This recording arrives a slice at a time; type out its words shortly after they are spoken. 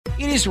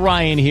It is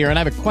Ryan here, and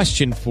I have a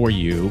question for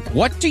you.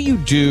 What do you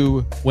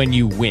do when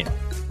you win?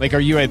 Like, are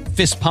you a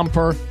fist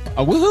pumper,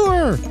 a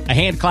woohooer, a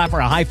hand clapper,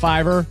 a high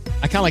fiver?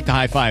 I kind of like the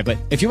high five, but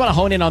if you want to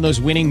hone in on those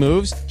winning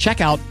moves,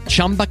 check out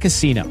Chumba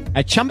Casino.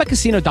 At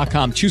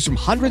ChumbaCasino.com, choose from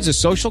hundreds of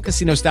social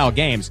casino style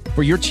games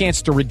for your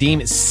chance to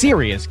redeem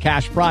serious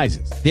cash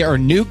prizes. There are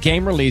new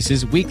game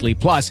releases weekly,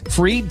 plus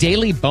free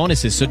daily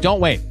bonuses. So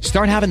don't wait.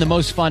 Start having the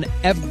most fun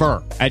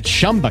ever at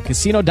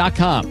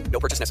ChumbaCasino.com. No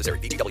purchase necessary.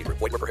 VGW Group.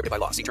 Void where prohibited by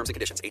law. See terms and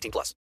conditions. 18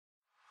 plus.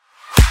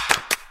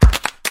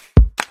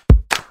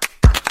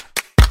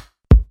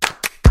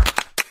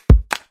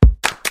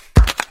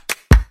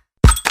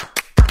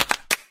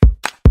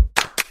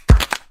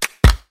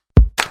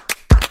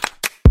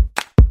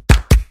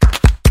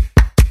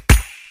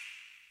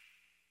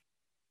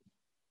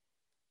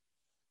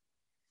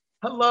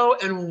 Hello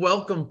and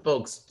welcome,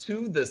 folks,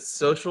 to the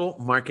Social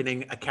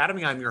Marketing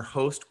Academy. I'm your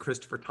host,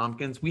 Christopher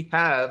Tompkins. We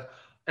have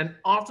an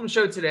awesome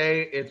show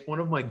today. It's one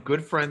of my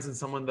good friends and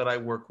someone that I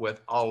work with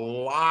a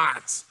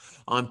lot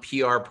on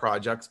PR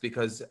projects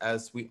because,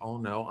 as we all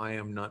know, I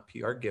am not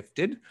PR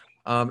gifted.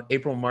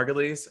 April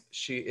Margulies,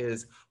 she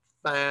is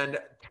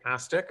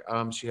fantastic.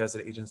 She has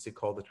an agency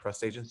called The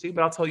Trust Agency,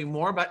 but I'll tell you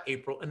more about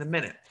April in a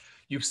minute.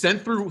 You've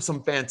sent through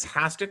some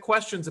fantastic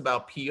questions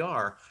about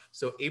PR.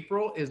 So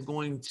April is I'm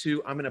going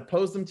to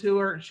pose them to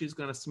her, and she's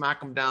going to smack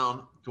them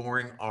down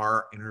during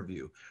our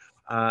interview.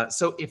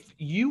 So if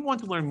you want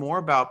to learn more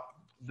about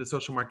the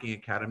Social Marketing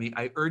Academy,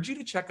 I urge you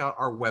to check out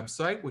our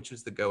website, which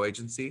is the Go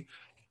Agency,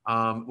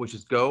 which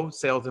is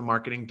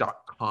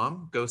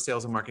gosalesandmarketing.com,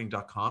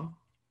 gosalesandmarketing.com.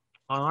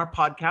 On our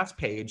podcast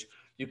page,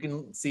 you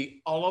can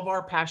see all of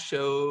our past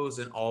shows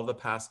and all the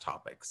past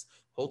topics.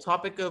 Whole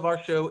topic of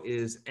our show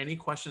is any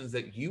questions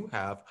that you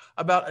have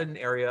about an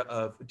area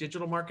of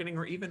digital marketing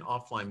or even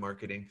offline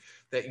marketing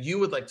that you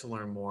would like to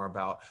learn more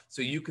about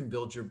so you can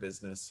build your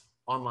business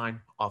online,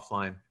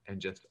 offline,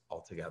 and just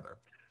all together.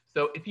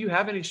 So if you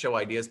have any show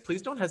ideas,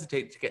 please don't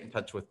hesitate to get in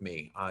touch with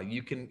me.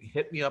 You can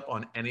hit me up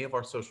on any of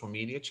our social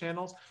media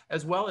channels,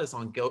 as well as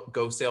on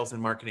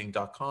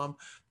gosalesandmarketing.com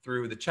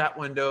through the chat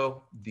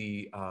window,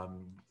 the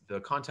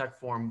contact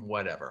form,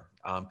 whatever.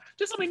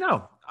 Just let me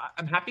know.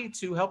 I'm happy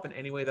to help in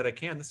any way that I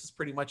can. This is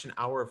pretty much an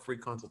hour of free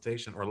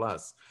consultation or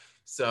less.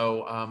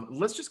 So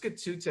let's just get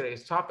to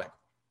today's topic.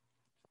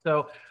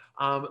 So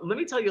let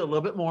me tell you a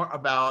little bit more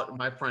about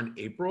my friend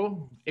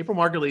April. April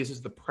Margulies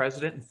is the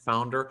president and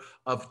founder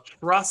of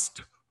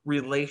Trust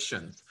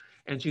Relations.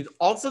 And she's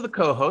also the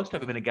co-host,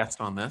 I've been a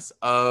guest on this,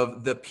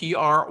 of the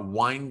PR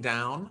Wind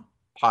Down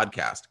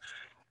podcast.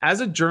 As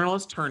a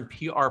journalist turned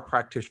PR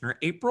practitioner,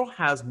 April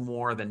has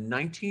more than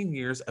 19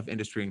 years of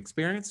industry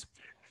experience.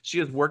 She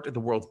has worked at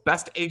the world's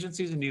best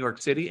agencies in New York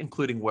City,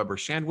 including Weber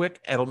Shandwick,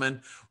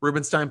 Edelman,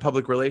 Rubenstein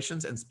Public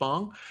Relations, and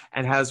Spong,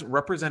 and has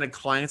represented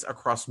clients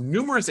across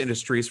numerous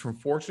industries from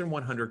Fortune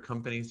 100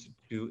 companies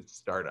to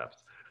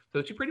startups.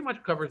 So she pretty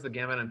much covers the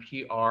gamut on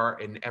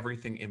PR and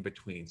everything in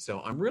between.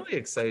 So I'm really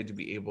excited to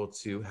be able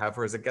to have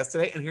her as a guest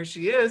today. And here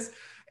she is.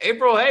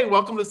 April, hey,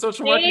 welcome to the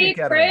Social Marketing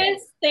Academy. Hey,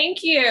 Chris,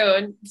 thank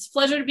you. It's a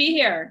pleasure to be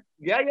here.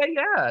 Yeah.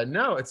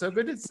 No, it's so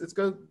good. It's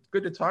good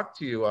to talk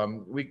to you.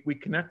 We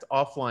connect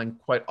offline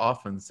quite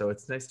often, so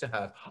it's nice to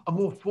have a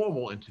more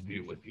formal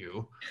interview with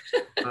you.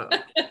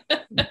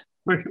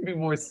 We're gonna be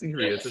more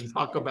serious and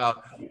talk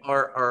about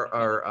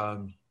our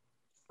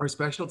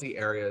specialty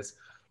areas.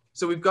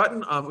 So we've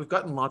gotten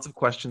lots of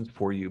questions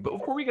for you, but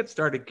before we get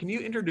started, can you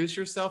introduce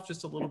yourself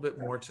just a little bit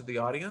more to the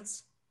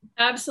audience?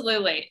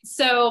 Absolutely.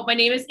 So my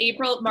name is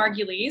April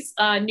Margulies,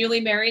 newly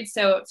married.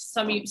 So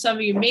some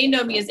of you may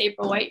know me as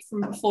April White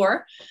from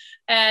before.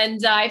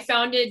 And I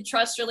founded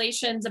Trust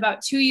Relations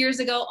about 2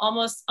 years ago,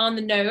 almost on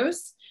the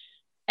nose,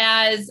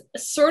 as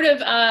sort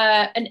of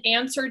an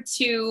answer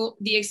to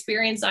the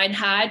experience I'd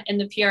had in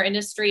the PR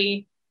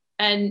industry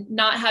and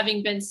not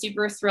having been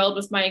super thrilled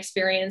with my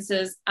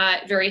experiences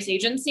at various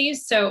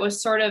agencies. So it was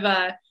sort of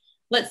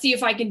let's see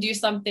if I can do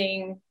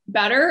something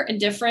better and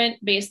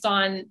different based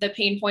on the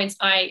pain points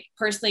I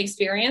personally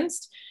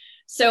experienced.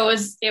 So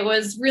it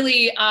was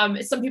really,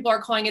 some people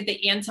are calling it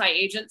the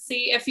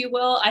anti-agency, if you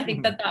will. I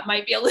think that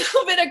might be a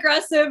little bit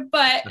aggressive,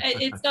 but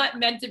it's not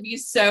meant to be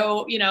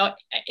so,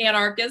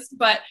 anarchist,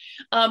 but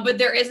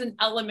there is an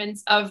element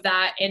of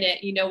that in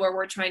it, where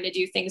we're trying to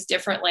do things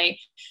differently.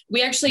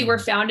 We actually were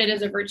founded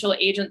as a virtual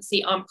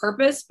agency on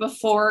purpose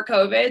before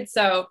COVID.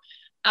 So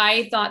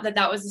I thought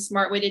that was a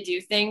smart way to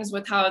do things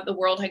with how the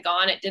world had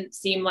gone. It didn't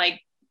seem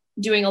like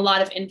doing a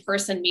lot of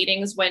in-person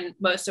meetings when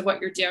most of what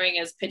you're doing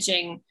is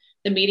pitching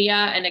the media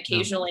and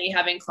occasionally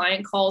having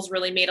client calls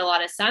really made a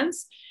lot of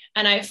sense.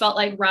 And I felt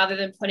like rather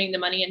than putting the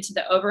money into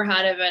the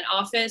overhead of an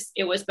office,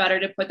 it was better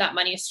to put that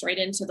money straight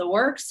into the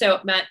work. So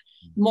it meant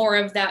more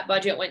of that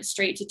budget went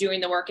straight to doing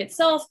the work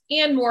itself,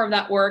 and more of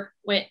that work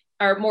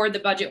more of the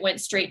budget went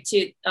straight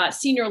to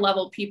senior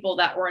level people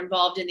that were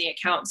involved in the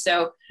account.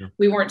 So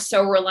we weren't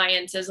so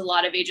reliant as a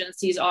lot of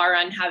agencies are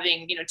on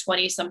having,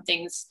 20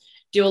 somethings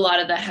do a lot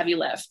of the heavy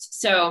lift.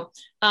 So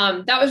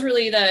that was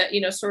really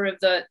the, sort of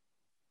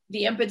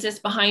the impetus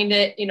behind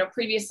it.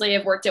 Previously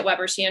I've worked at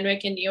Weber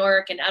Shandwick in New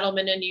York and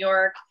Edelman in New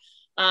York,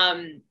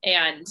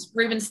 and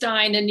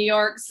Rubenstein in New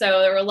York. So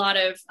there were a lot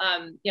of,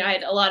 I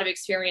had a lot of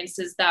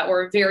experiences that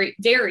were very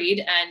varied,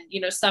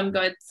 and, some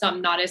good,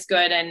 some not as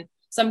good, and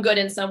some good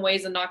in some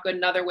ways and not good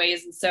in other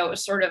ways. And so it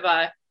was sort of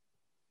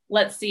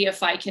let's see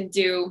if I can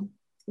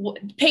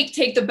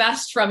take the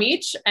best from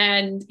each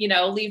and,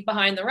 leave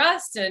behind the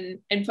rest and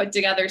put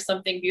together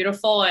something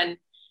beautiful. And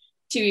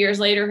 2 years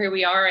later, here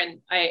we are.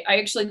 And I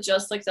actually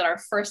just looked at our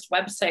first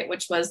website,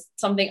 which was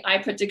something I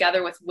put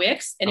together with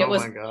Wix, and it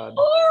was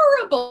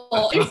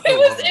horrible.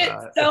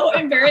 It's so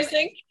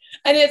embarrassing.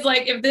 And it's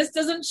like, if this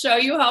doesn't show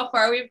you how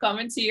far we've come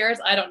in 2 years,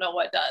 I don't know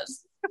what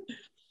does.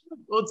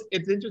 Well,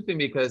 it's interesting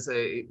because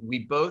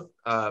we both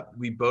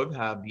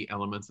have the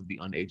elements of the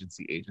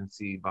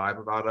unagency vibe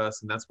about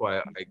us, and that's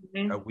why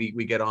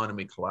we get on and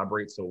we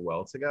collaborate so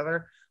well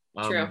together.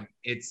 True.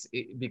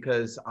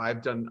 Because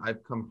I've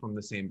come from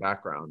the same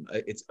background.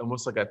 It's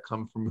almost like I've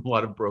come from a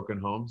lot of broken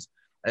homes.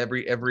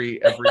 Every company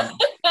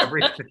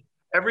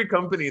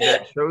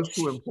that chose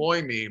to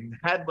employ me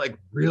had like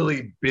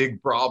really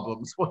big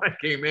problems when I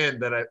came in,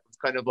 that I was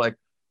kind of like,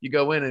 you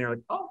go in and you're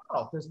like, oh,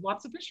 wow, there's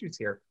lots of issues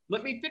here.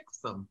 Let me fix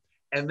them.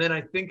 And then I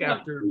think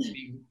after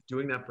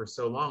doing that for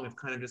so long, it's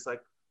kind of just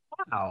like,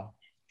 wow,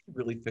 I can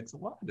really fix a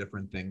lot of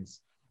different things.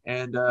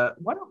 And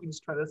why don't we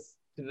just try this?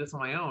 Do this on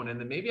my own, and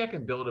then maybe I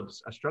can build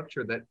a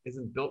structure that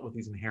isn't built with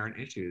these inherent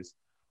issues,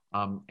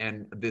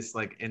 and this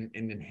like in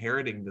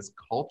inheriting this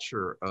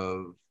culture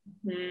of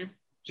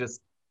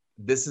just,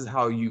 this is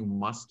how you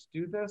must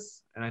do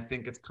this. And I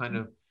think it's kind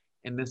of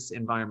in this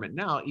environment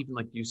now, even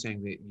like you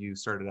saying that you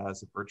started out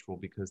as a virtual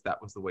because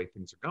that was the way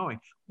things are going,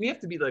 we have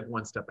to be like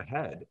one step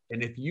ahead.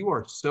 And if you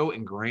are so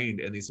ingrained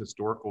in these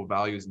historical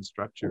values and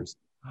structures,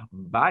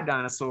 bye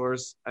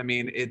dinosaurs. I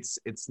mean, it's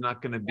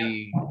not going to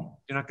be,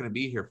 you're not going to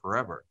be here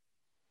forever.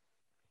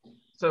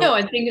 So, no,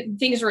 I think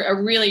things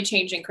are really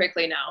changing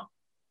quickly now.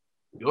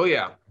 Oh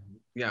yeah.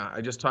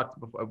 I just talked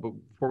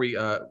before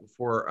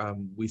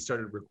we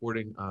started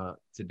recording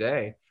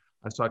today.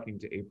 I was talking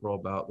to April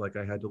about like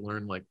I had to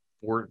learn like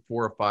four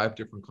or five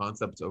different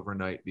concepts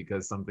overnight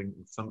because some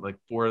like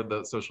 4 of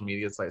the social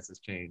media sites has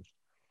changed.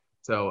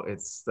 So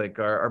it's like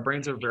our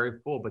brains are very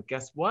full. But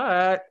guess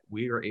what?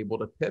 We are able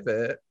to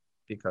pivot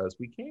because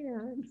we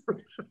can.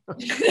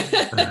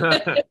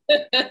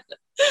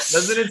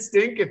 Doesn't it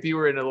stink if you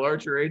were in a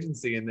larger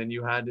agency and then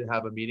you had to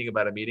have a meeting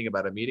about a meeting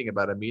about a meeting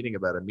about a meeting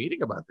about a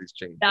meeting about these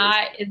changes?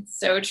 That is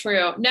so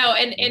true. No,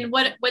 and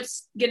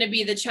what's going to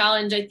be the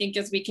challenge, I think,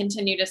 as we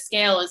continue to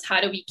scale is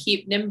how do we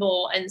keep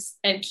nimble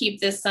and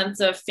keep this sense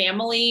of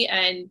family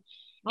and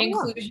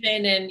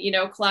inclusion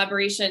and,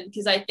 collaboration?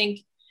 Because I think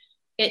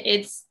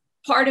it's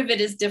part of it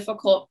is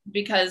difficult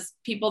because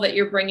people that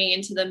you're bringing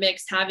into the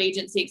mix have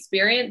agency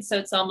experience. So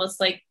it's almost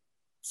like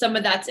some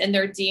of that's in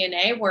their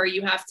DNA where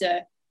you have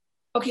to,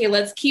 okay,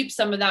 let's keep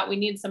some of that. We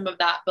need some of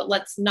that, but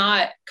let's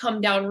not come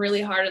down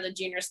really hard on the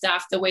junior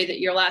staff the way that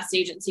your last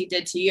agency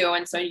did to you.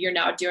 And so you're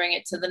now doing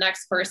it to the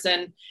next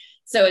person.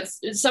 So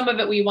it's some of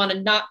it we want to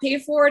not pay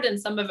for it, and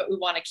some of it we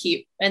want to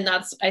keep. And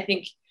that's, I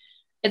think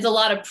it's a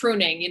lot of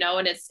pruning,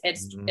 and it's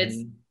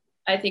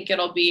I think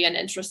it'll be an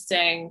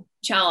interesting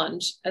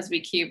challenge as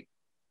we keep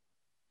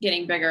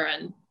getting bigger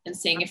and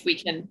seeing if we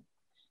can,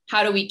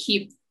 how do we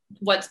keep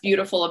what's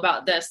beautiful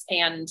about this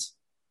and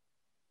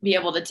be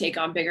able to take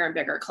on bigger and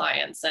bigger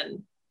clients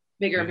and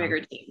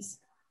bigger teams.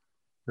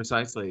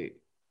 Precisely.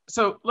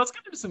 So let's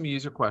get into some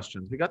user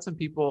questions. We got some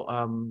people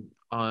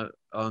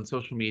on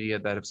social media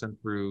that have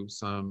sent through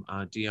some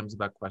DMs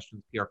about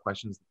questions, PR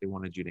questions that they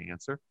wanted you to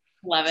answer.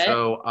 Love it.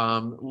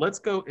 So let's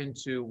go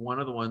into one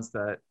of the ones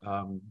that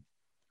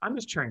I'm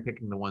just cherry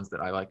picking the ones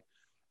that I like.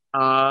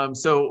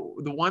 So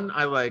the one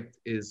I liked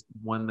is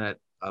one that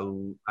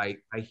I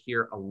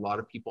hear a lot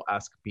of people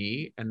ask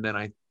me, and then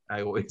I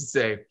always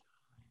say,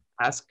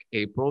 ask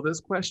April this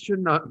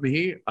question, not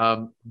me.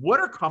 What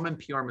are common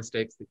PR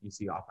mistakes that you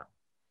see often?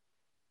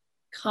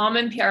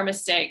 Common PR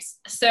mistakes.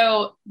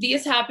 So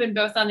these happen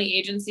both on the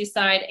agency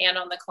side and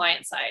on the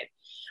client side.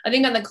 I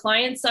think on the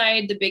client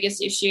side, the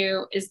biggest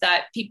issue is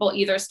that people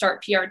either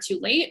start PR too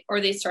late or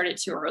they start it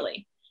too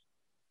early.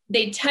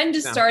 They tend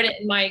to start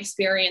it, in my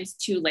experience,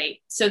 too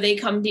late. So they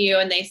come to you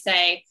and they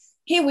say,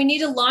 hey, we need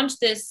to launch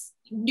this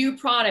new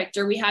product,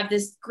 or we have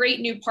this great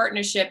new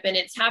partnership and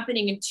it's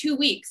happening in 2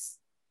 weeks.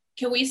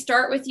 Can we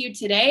start with you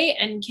today?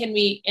 And can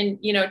we,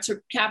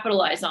 to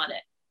capitalize on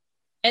it?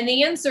 And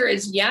the answer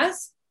is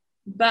yes,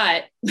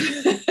 but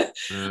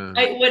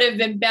it would have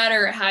been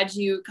better had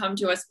you come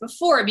to us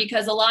before,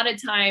 because a lot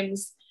of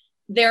times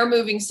they're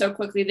moving so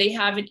quickly, they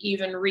haven't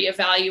even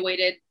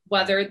reevaluated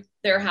whether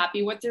they're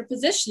happy with their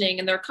positioning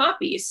and their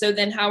copy. So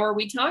then how are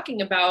we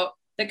talking about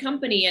the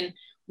company? And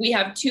we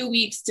have 2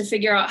 weeks to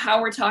figure out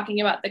how we're talking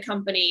about the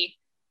company,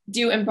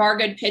 do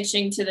embargoed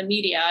pitching to the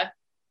media,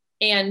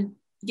 and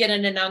get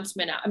an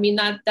announcement out. I mean,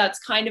 that's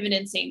kind of an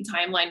insane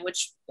timeline,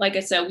 which, like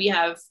I said, we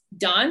have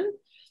done,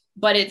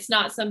 but it's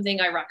not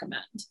something I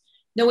recommend.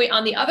 No,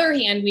 on the other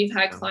hand, we've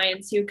had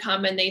clients who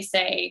come and they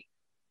say,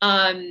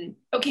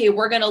 okay,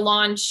 we're going to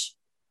launch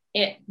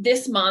it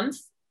this month,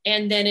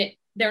 and then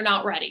they're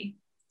not ready.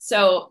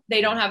 So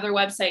they don't have their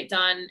website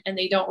done, and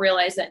they don't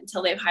realize it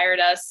until they've hired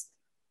us,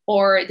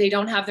 or they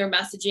don't have their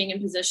messaging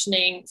and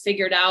positioning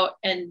figured out,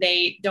 and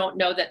they don't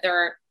know that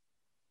they're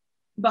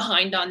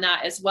behind on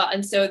that as well.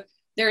 And so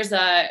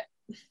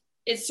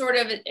it's sort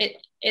of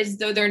as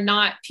though they're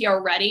not PR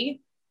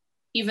ready,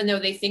 even though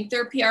they think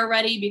they're PR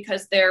ready,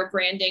 because their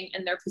branding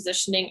and their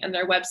positioning and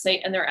their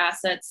website and their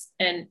assets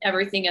and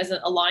everything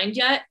isn't aligned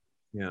yet.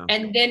 Yeah.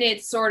 And then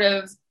it's sort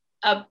of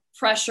a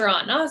pressure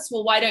on us.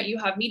 Well, why don't you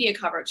have media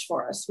coverage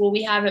for us? Well,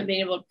 we haven't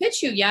been able to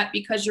pitch you yet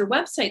because your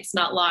website's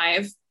not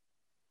live.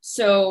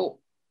 So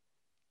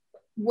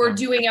we're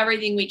doing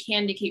everything we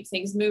can to keep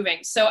things moving.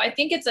 So I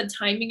think it's a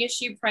timing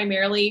issue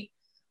primarily,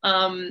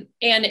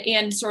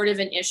 and sort of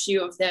an issue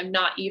of them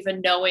not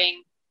even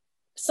knowing.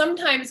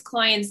 Sometimes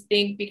clients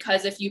think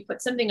because if you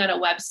put something on a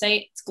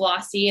website, it's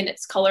glossy and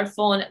it's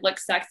colorful and it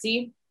looks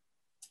sexy.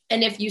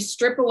 And if you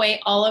strip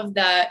away all of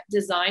the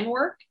design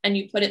work and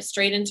you put it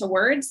straight into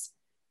words,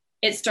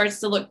 it starts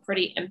to look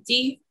pretty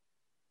empty,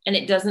 and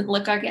it doesn't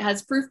look like it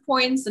has proof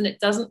points, and it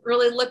doesn't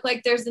really look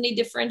like there's any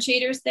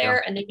differentiators there.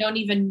 Yeah. And they don't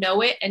even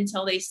know it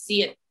until they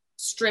see it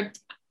stripped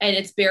and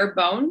it's bare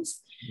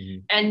bones. Mm-hmm.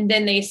 And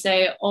then they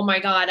say, oh my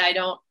God, I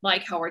don't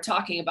like how we're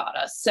talking about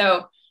us.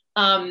 So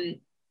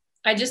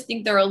I just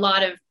think there are a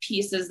lot of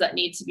pieces that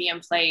need to be in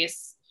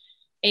place.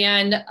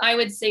 And I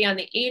would say on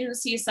the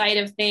agency side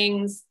of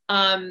things,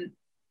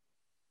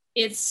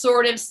 it's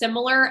sort of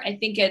similar. I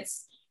think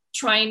it's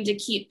trying to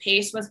keep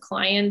pace with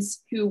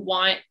clients who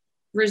want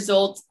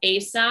results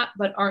ASAP,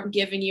 but aren't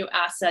giving you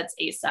assets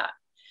ASAP.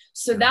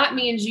 So that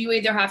means you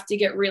either have to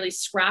get really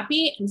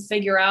scrappy and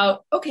figure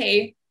out,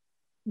 okay,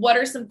 what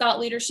are some thought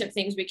leadership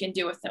things we can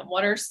do with them?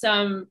 What are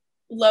some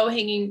low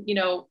hanging,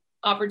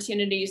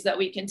 opportunities that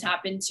we can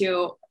tap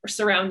into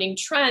surrounding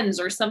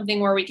trends, or something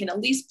where we can at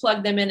least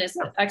plug them in as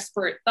an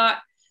expert thought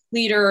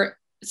leader,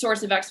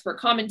 source of expert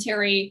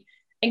commentary,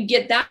 and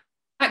get that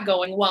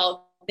going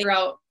while they're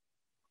out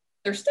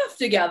their stuff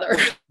together.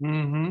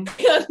 Mm-hmm.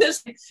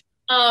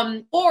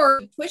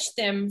 Or push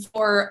them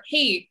for,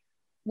 hey,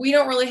 we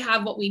don't really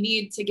have what we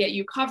need to get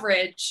you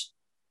coverage.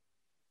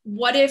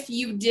 What if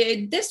you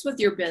did this with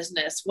your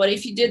business? What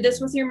if you did this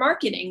with your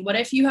marketing? What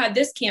if you had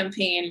this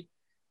campaign?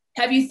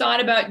 Have you thought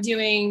about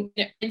doing?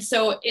 And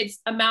so it's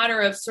a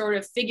matter of sort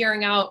of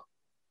figuring out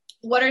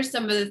what are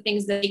some of the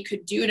things that they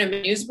could do to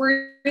be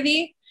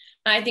newsworthy.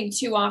 And I think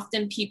too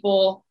often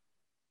people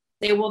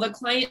say, well, the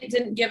client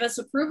didn't give us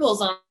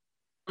approvals on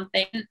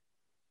something,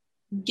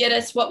 get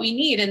us what we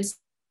need, and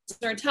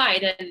they're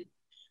tied. And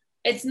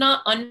it's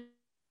not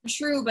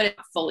untrue, but it's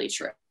not fully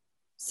true.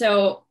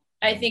 So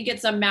I think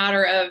it's a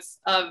matter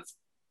of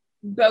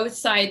both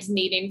sides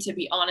needing to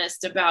be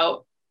honest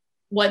about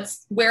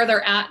where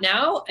they're at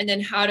now, and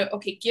then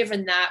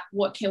given that,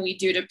 what can we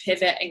do to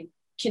pivot and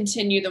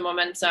continue the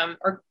momentum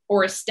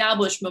or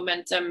establish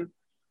momentum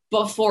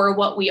before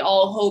what we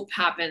all hope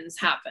happens.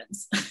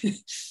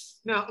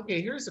 Now,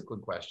 okay, here's a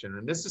quick question.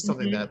 And this is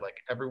something mm-hmm. that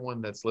everyone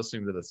that's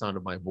listening to the sound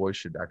of my voice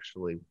should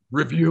actually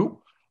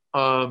review.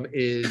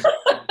 Is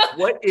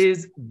what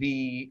is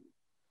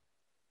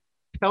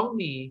tell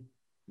me,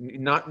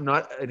 not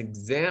an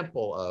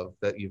example of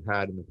that you've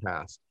had in the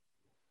past.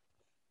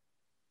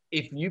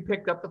 If you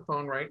picked up the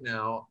phone right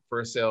now for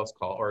a sales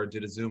call or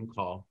did a Zoom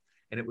call,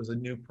 and it was a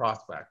new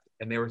prospect,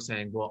 and they were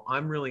saying, well,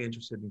 I'm really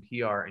interested in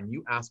PR, and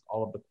you ask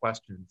all of the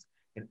questions,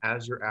 and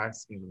as you're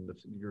asking them,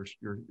 your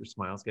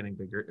smile's getting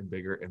bigger and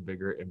bigger and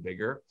bigger and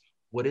bigger.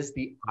 What is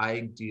the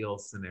ideal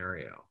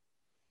scenario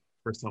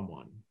for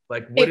someone?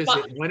 When is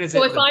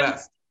it the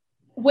best?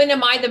 When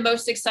am I the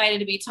most excited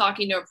to be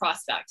talking to a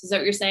prospect? Is that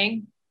what you're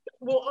saying?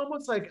 Well,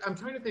 almost like I'm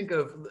trying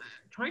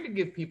to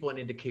give people an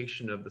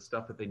indication of the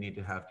stuff that they need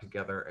to have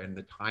together and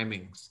the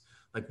timings.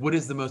 Like, what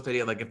is the most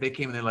ideal? Like, if they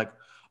came and they're like,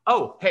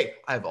 oh, hey,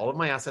 I have all of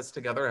my assets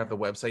together. I have the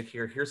website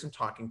here. Here's some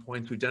talking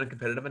points. We've done a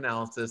competitive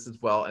analysis as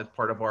well as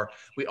part of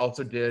we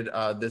also did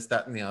this,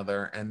 that, and the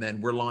other. And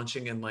then we're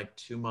launching in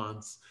 2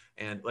 months.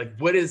 And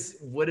what is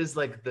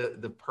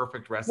the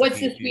perfect recipe? What's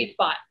the sweet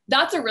spot?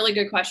 That's a really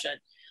good question.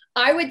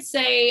 I would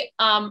say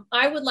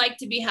I would like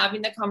to be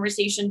having the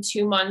conversation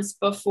 2 months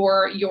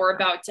before you're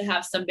about to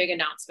have some big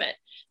announcement.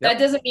 Yep. That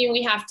doesn't mean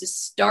we have to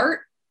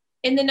start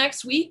in the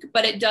next week,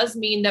 but it does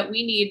mean that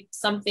we need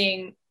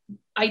something.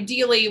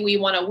 Ideally, we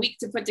want a week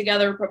to put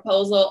together a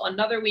proposal,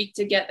 another week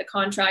to get the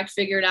contract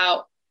figured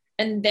out,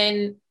 and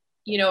then,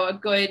 a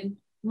good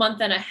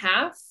month and a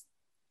half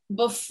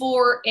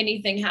before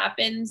anything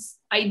happens,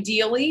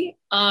 ideally,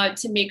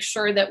 to make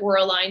sure that we're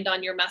aligned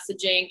on your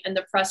messaging and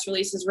the press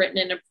release is written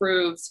and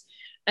approved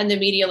and the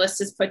media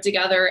list is put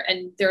together.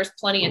 And there's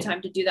plenty of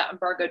time to do that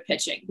embargoed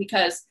pitching,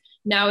 because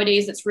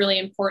nowadays it's really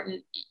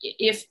important.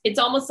 If it's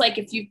almost like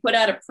if you put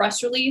out a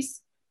press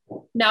release,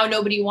 now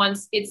nobody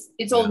wants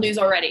it's old news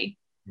already.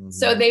 Mm-hmm.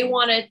 So they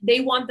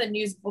want the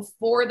news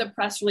before the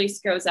press release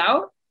goes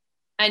out,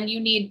 and you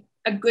need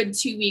a good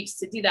 2 weeks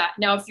to do that.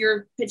 Now, if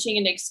you're pitching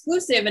an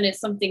exclusive and it's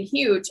something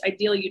huge,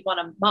 ideally you'd want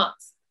a month.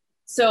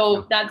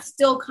 So that's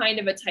still kind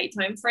of a tight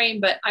time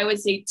frame, but I would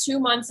say 2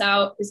 months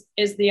out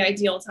is the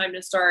ideal time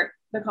to start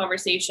the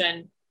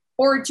conversation,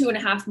 or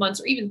 2.5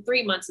 months, or even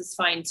 3 months is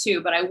fine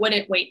too, but I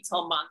wouldn't wait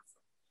until a month.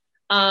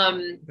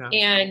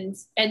 And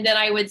then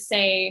I would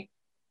say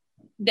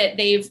that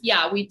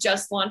we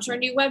just launched our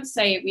new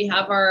website. We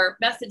have our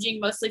messaging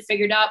mostly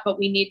figured out, but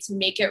we need to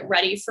make it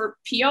ready for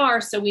PR.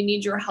 So we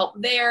need your help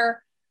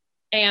there.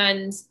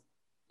 And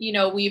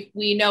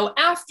we know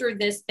after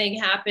this thing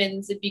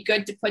happens, it'd be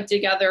good to put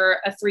together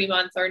a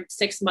 3-month or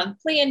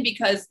 6-month plan,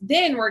 because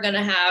then we're going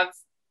to have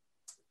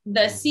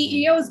the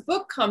CEO's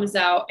book comes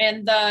out,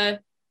 and the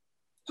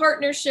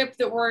partnership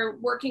that we're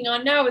working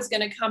on now is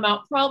going to come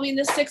out probably in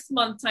the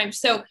 6-month time.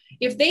 So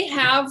if they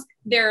have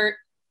their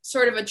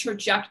sort of a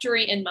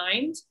trajectory in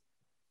mind,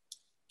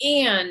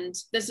 and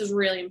this is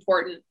really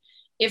important,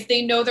 if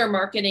they know their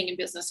marketing and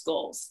business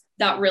goals,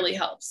 that really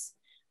helps.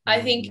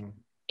 I think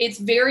it's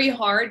very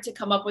hard to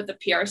come up with a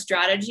PR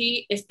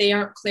strategy if they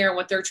aren't clear on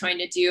what they're trying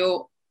to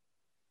do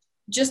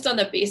just on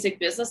the basic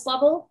business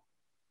level,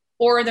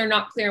 or they're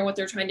not clear on what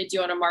they're trying to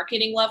do on a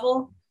marketing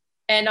level.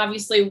 And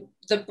obviously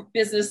the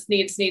business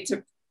needs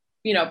to,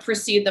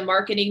 precede the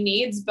marketing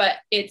needs, but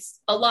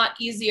it's a lot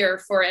easier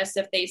for us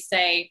if they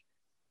say,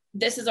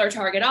 this is our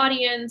target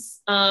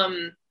audience.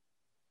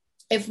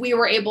 If we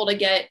were able to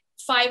get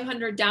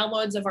 500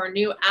 downloads of our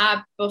new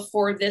app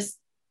before this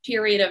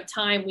period of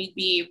time, we'd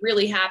be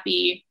really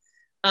happy.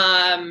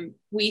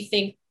 We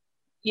think,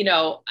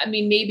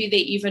 maybe they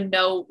even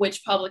know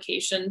which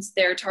publications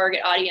their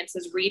target audience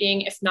is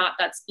reading. If not,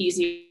 that's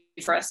easy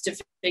for us to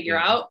figure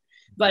out.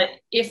 But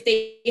if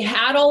they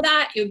had all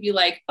that, it would be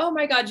like, oh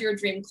my God, you're a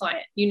dream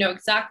client. You know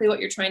exactly what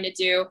you're trying to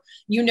do.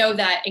 You know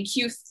that in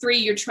Q3,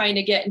 you're trying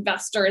to get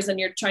investors and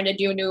you're trying to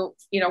do a new,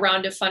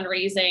 round of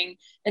fundraising.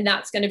 And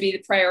that's going to be the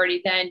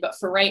priority then. But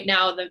for right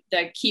now,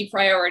 the key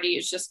priority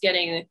is just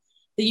getting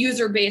the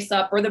user base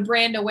up, or the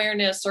brand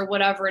awareness, or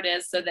whatever it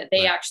is, so that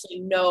they actually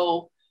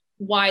know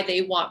why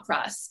they want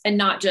press, and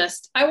not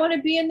just, I want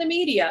to be in the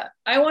media.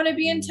 I want to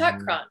be in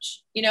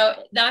TechCrunch.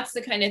 That's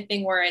the kind of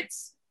thing where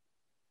it's,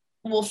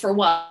 well, for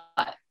what?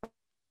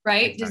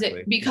 Right? Exactly. Does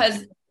it,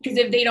 because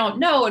if they don't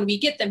know and we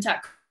get them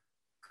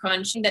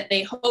TechCrunch, that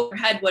they hope their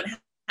head would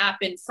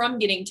happen from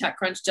getting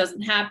TechCrunch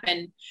doesn't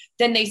happen,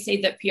 then they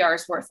say that PR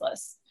is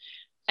worthless.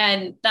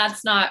 And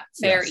that's not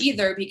fair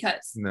either,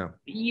 because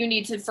you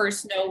need to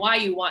first know why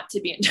you want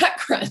to be in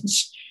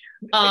TechCrunch.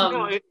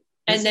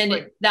 And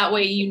then that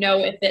way,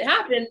 if it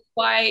happens,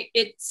 why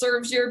it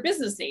serves your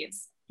business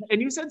needs. And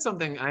you said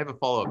something, I have a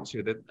follow-up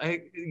too,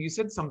 you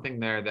said something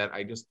there that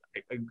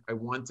I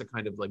want to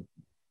kind of like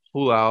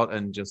pull out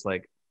and just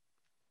like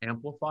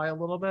amplify a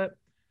little bit.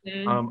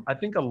 I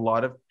think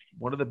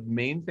one of the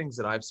main things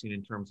that I've seen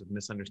in terms of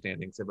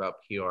misunderstandings about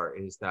PR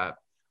is that,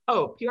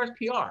 PR is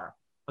PR.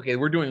 Okay,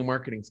 we're doing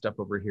marketing stuff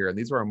over here, and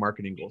these are our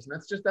marketing goals,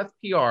 and that's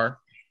PR.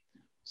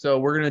 So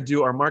we're going to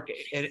do our market.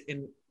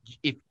 And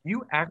if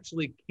you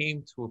actually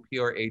came to a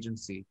PR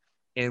agency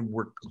and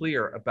were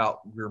clear about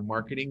your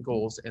marketing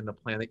goals and the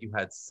plan that you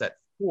had set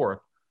forth,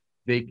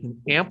 they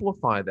can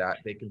amplify that.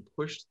 They can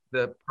push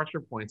the pressure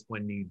points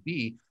when need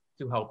be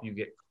to help you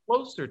get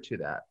closer to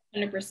that.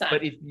 100%.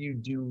 But if you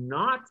do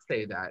not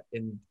say that,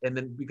 and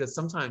then, because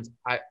sometimes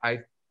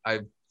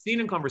I've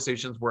seen in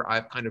conversations where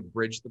I've kind of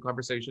bridged the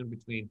conversation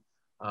between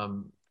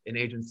an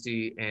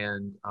agency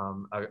and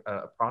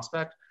a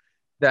prospect,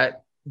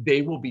 that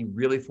they will be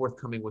really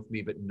forthcoming with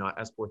me, but not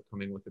as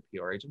forthcoming with the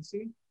PR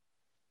agency.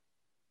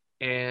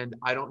 And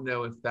I don't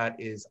know if that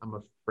is, I'm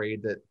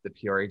afraid that the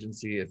PR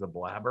agency is a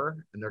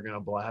blabber and they're going to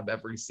blab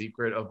every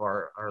secret of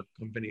our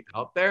company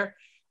out there.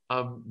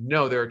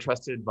 No, they're a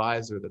trusted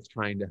advisor that's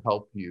trying to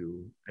help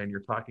you, and you're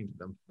talking to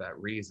them for that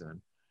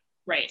reason.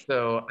 Right.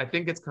 So I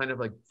think it's kind of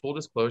like full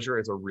disclosure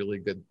is a really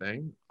good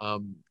thing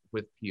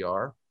with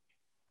PR.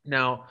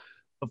 Now,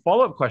 the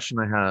follow-up question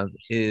I have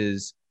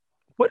is,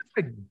 what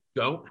if I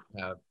don't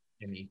have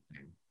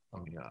anything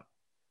coming up?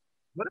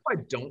 What if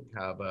I don't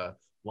have a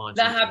launch?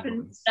 That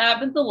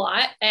happens a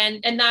lot,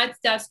 and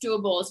that's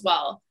doable as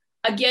well.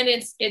 Again,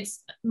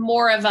 it's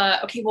more of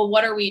a, okay, well,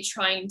 what are we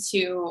trying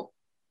to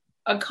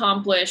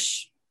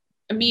accomplish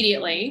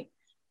immediately?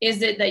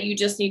 Is it that you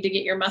just need to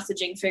get your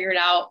messaging figured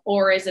out,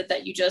 or is it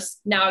that you just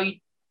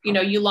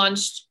you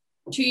launched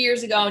 2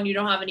 years ago and you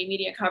don't have any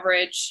media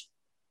coverage?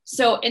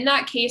 So in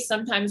that case,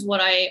 sometimes what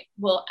I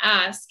will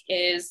ask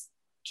is,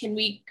 can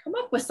we come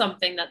up with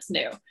something that's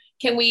new?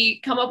 Can we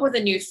come up with a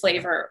new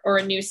flavor, or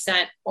a new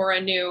scent, or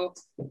a new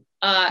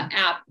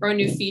app, or a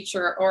new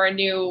feature, or a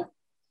new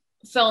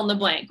fill in the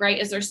blank, right?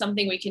 Is there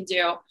something we can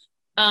do?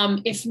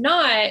 If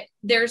not,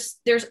 there's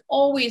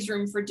always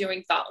room for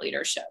doing thought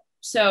leadership.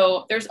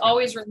 So there's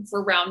always room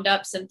for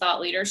roundups and thought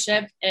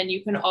leadership, and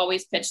you can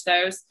always pitch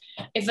those.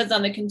 If it's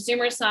on the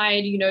consumer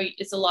side,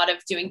 it's a lot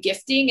of doing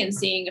gifting and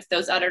seeing if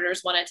those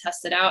editors want to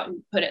test it out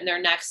and put it in their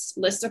next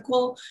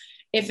listicle.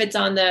 If it's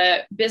on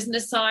the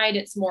business side,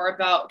 it's more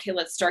about, okay,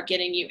 let's start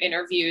getting you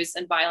interviews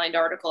and byline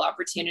article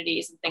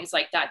opportunities and things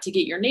like that to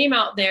get your name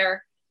out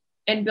there.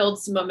 and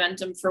build some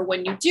momentum for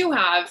when you do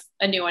have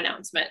a new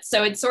announcement.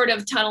 So it's sort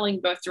of tunneling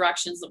both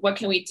directions. What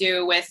can we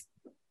do with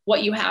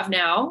what you have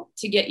now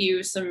to get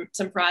you some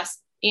press,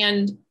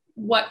 and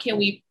what can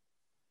we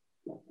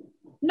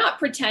not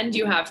pretend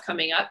you have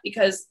coming up,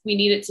 because we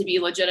need it to be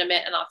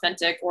legitimate and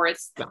authentic, or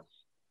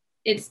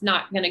it's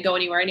not going to go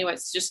anywhere anyway.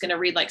 It's just going to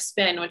read like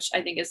spin, which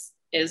I think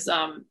is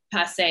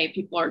passe.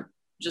 People are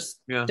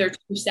just, they're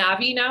too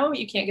savvy now.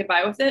 You can't get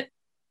by with it.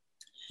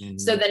 Mm-hmm.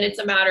 So then it's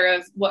a matter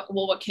of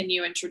what can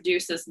you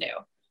introduce as new?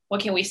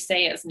 What can we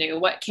say as new?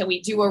 What can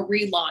we do a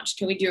relaunch?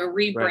 Can we do a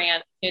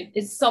rebrand? Right.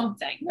 It's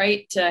something,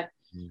 right?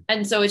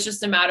 And so it's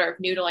just a matter of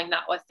noodling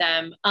that with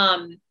them.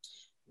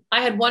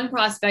 I had one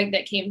prospect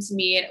that came to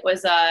me, and it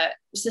was a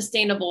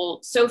sustainable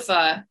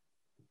sofa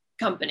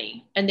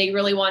company, and they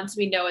really wanted to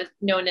be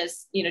known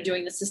as,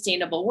 doing the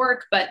sustainable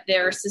work, but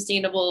their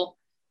sustainable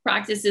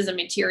practices and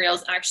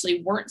materials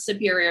actually weren't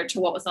superior to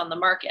what was on the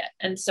market.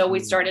 And so we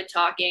started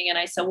talking, and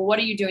I said, well, what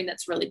are you doing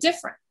that's really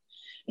different?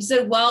 He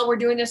said, well, we're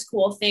doing this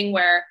cool thing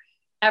where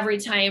every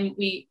time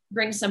we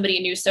bring somebody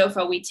a new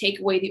sofa, we take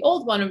away the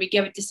old one and we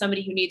give it to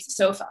somebody who needs a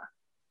sofa.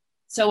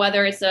 So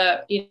whether it's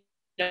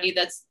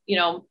that's,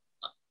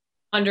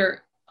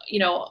 under,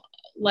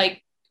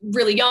 like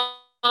really young,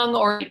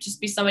 or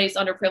just be somebody who's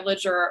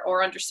underprivileged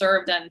or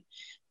underserved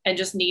and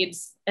just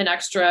needs an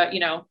extra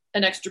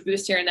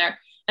boost here and there.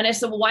 And I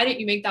said, well, why didn't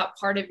you make that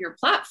part of your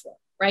platform,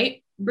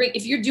 right?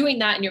 If you're doing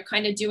that and you're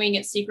kind of doing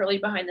it secretly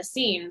behind the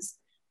scenes,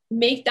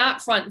 make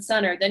that front and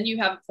center. Then you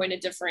have a point of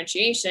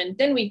differentiation.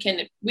 Then we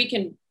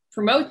can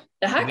promote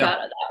the heck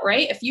out of that,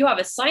 right? If you have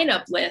a sign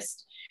up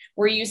list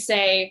where you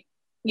say,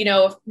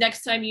 if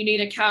next time you need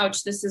a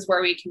couch, this is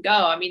where we can go.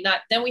 I mean,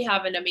 then we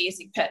have an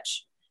amazing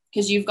pitch,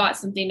 because you've got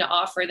something to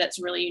offer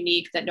that's really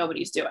unique that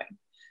nobody's doing.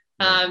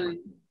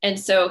 And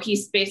so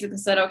he's basically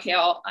said, okay,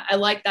 I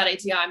like that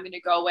idea. I'm going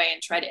to go away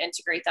and try to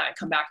integrate that and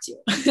come back to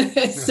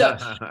you.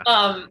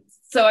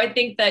 So I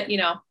think that,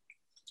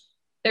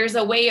 there's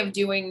a way of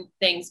doing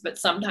things, but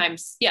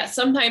sometimes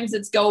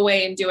it's go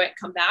away and do it,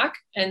 come back.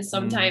 And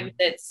sometimes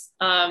it's,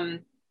 well,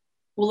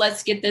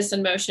 let's get this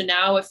in motion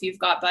now if you've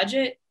got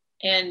budget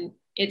and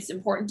it's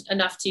important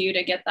enough to you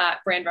to get that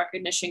brand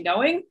recognition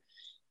going.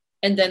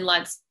 And then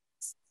let's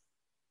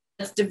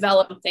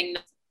develop something,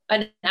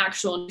 an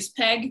actual news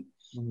peg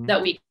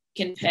that we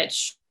can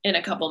pitch in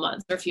a couple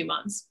months or a few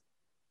months.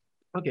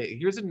 Okay,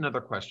 here's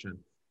another question.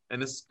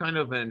 And this is kind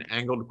of an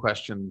angled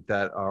question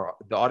that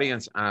the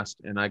audience asked,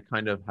 and I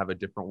kind of have a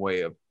different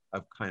way of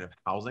kind of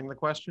housing the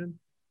question.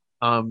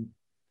 How,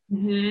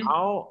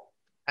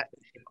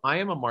 if I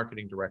am a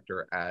marketing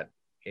director at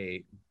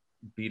a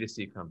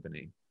B2C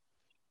company,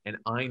 and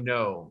I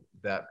know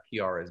that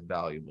PR is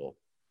valuable,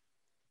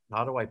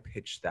 how do I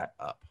pitch that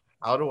up?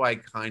 How do I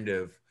kind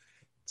of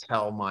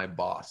tell my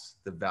boss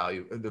the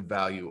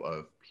value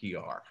of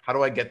PR? How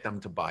do I get them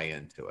to buy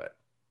into it?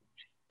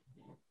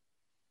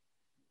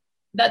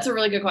 That's a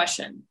really good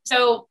question.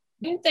 So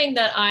one thing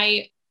that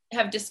I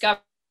have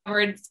discovered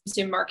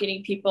to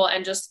marketing people,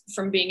 and just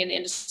from being in the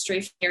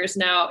industry for years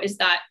now, is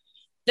that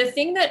the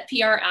thing that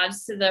PR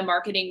adds to the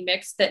marketing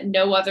mix that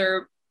no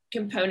other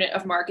component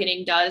of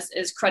marketing does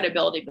is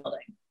credibility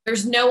building.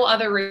 There's no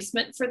other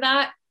replacement for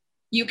that.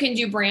 You can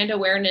do brand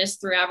awareness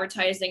through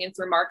advertising and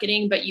through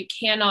marketing, but you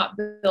cannot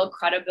build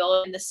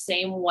credibility in the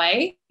same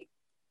way,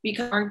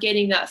 because you aren't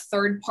getting that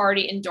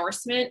third-party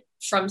endorsement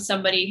from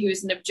somebody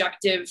who's an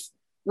objective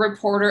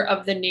reporter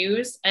of the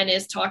news and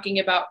is talking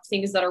about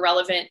things that are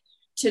relevant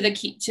to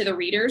the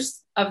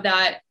readers of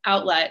that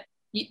outlet.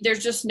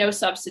 There's just no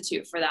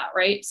substitute for that,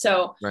 right?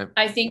 So right.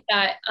 I think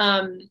that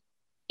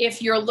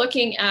if you're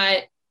looking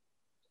at,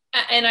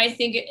 and I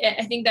think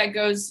that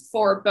goes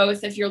for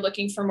both if you're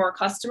looking for more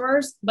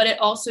customers, but it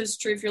also is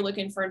true if you're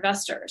looking for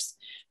investors.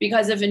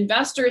 Because if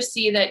investors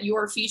see that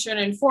you're featured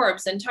in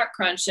Forbes and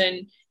TechCrunch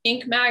and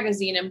Inc.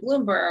 magazine and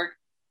Bloomberg,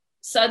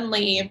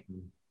 suddenly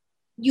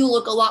you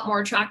look a lot more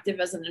attractive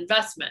as an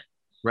investment.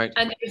 Right.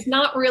 And there's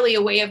not really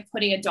a way of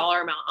putting a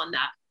dollar amount on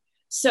that.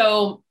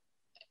 So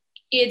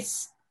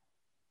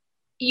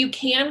you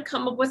can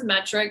come up with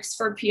metrics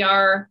for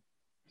PR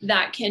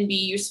that can be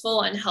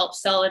useful and help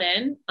sell it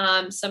in.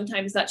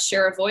 Sometimes that's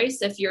share of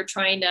voice. If you're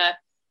trying to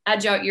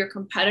edge out your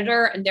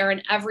competitor and they're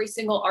in every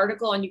single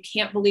article and you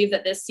can't believe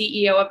that the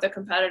CEO of the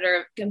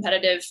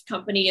competitive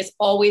company is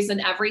always in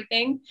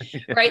everything,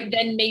 right?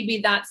 Then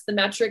maybe that's the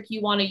metric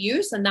you want to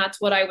use. And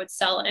that's what I would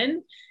sell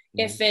in.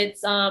 If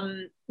it's,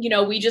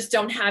 we just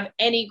don't have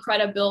any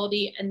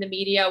credibility in the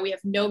media. We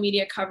have no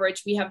media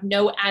coverage. We have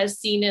no as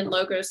seen in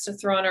logos to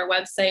throw on our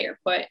website or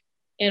put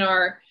in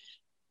our,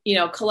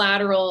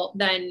 collateral,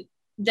 then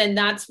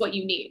that's what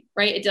you need,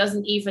 right? It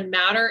doesn't even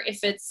matter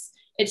if it's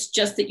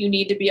just that you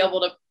need to be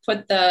able to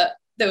put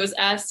those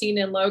as seen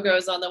in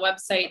logos on the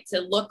website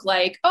to look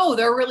like, oh,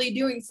 they're really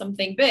doing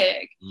something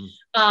big.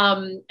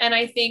 And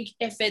I think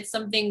if it's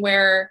something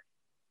where,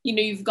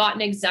 you've got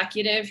an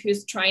executive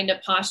who's trying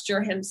to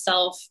posture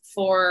himself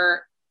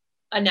for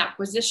an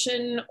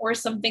acquisition or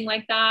something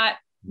like that,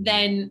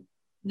 then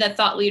the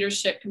thought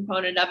leadership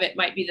component of it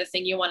might be the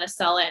thing you want to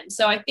sell in.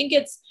 So I think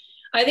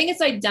I think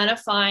it's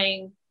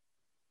identifying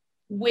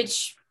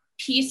which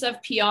piece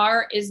of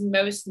PR is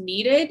most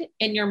needed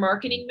in your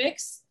marketing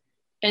mix,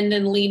 and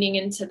then leaning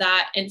into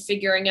that and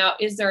figuring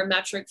out, is there a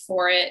metric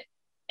for it?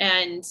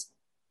 And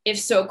if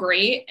so,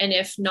 great. And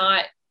if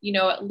not,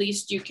 at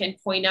least you can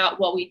point out,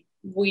 well,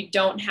 we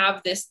don't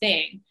have this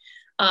thing.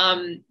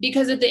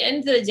 Because at the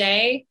end of the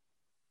day,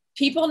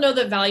 people know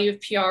the value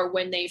of PR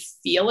when they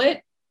feel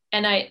it.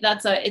 And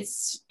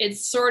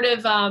it's sort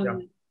of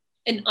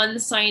an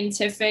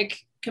unscientific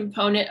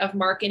component of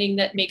marketing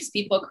that makes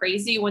people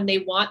crazy when they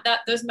want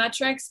those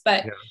metrics.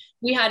 But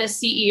we had a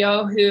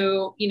CEO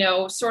who,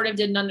 sort of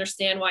didn't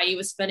understand why he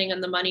was spending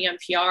on the money on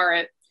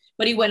PR,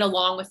 but he went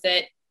along with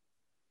it.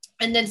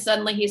 And then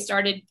suddenly he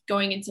started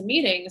going into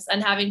meetings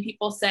and having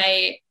people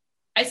say,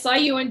 I saw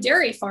you in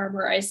Dairy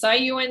Farmer. I saw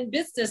you in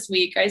Business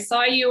Week. I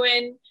saw you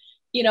in,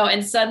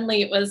 and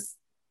suddenly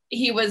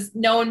he was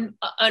known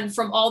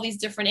from all these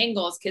different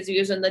angles, because he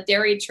was in the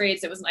dairy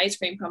trades. It was an ice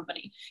cream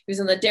company. He was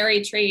in the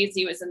dairy trades.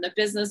 He was in the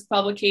business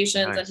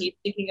publications. Nice. And he's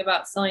thinking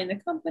about selling the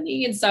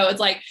company. And so it's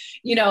like,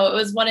 it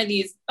was one of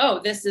these,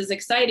 oh, this is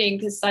exciting,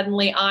 because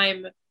suddenly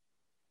I'm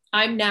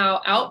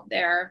now out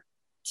there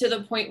to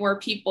the point where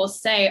people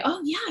say, oh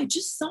yeah, I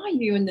just saw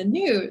you in the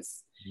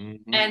news.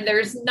 Mm-hmm. And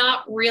there's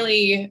not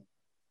really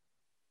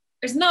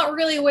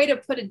a way to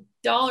put a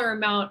dollar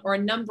amount or a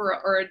number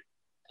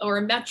or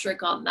a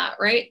metric on that,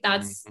 right?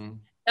 It's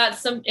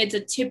a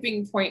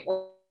tipping point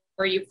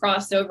where you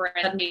cross over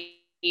and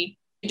you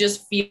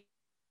just feel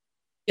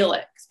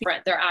it.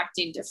 They're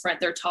acting different.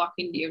 They're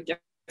talking to you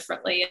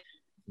differently.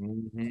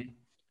 Mm-hmm.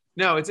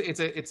 No, it's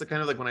a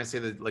kind of like when I say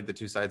that, like the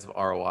two sides of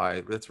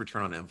ROI, that's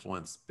return on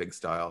influence, big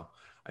style.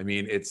 I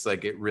mean, it's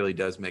like, it really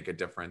does make a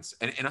difference.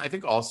 And I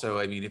think also,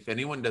 I mean, if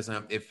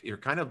you're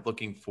kind of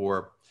looking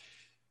for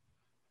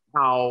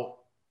how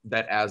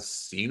that as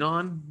seen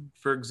on,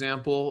 for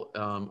example,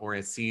 or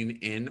as seen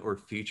in or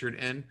featured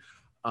in,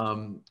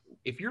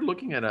 if you're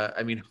looking at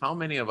how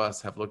many of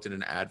us have looked at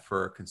an ad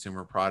for a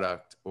consumer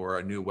product or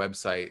a new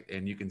website,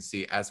 and you can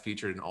see as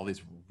featured in all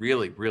these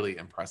really, really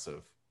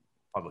impressive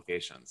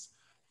publications?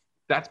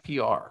 That's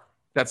PR.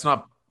 That's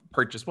not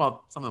purchase.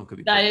 Well, some of them could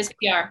be. That is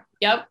PR.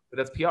 Yep. But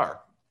that's PR.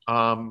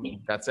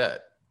 That's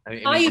it.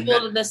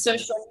 Valuable to the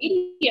social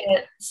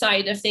media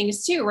side of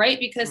things too, right?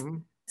 Because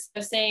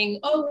of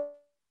saying, oh,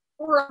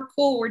 we're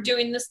cool, we're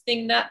doing this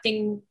thing, that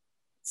thing,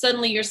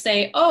 suddenly you're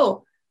saying,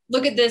 oh,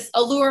 look at this,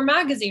 Allure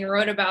magazine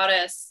wrote about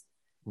us.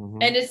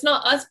 And it's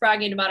not us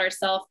bragging about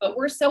ourselves, but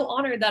we're so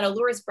honored that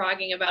Allure is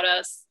bragging about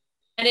us.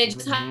 And it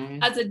just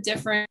has a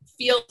different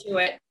feel to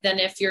it than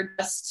if you're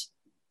just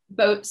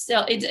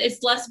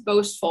it's less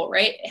boastful,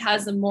 right? It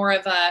has a more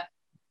of a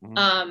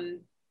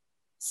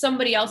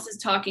somebody else is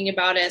talking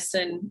about us,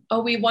 and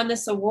oh, we won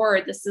this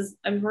award.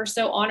 We're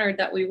so honored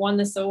that we won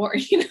this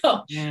award.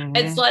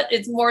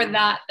 It's more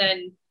that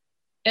than,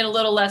 and a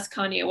little less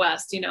Kanye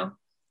West.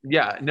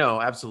 Yeah,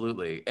 no,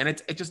 absolutely. And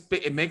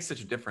it makes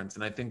such a difference.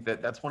 And I think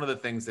that's one of the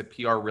things that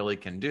PR really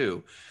can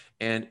do.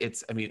 And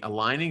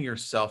aligning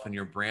yourself and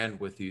your brand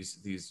with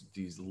these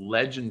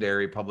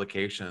legendary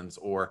publications,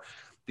 or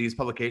these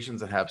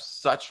publications that have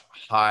such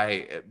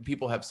high,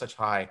 people have such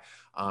high,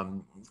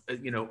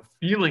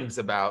 feelings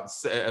about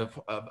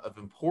of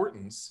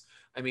importance.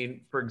 I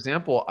mean, for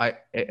example,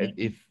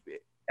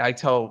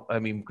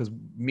 because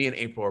me and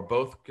April are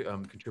both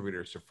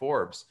contributors to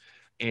Forbes,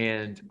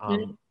 and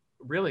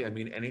really,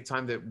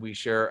 anytime that we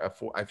share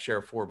I share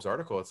a Forbes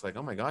article, it's like,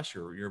 oh my gosh,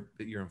 you're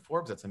in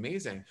Forbes. That's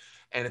amazing.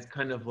 And it's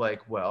kind of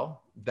like,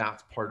 well,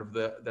 that's part of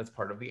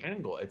the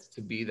angle. It's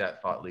to be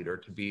that thought leader,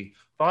 to be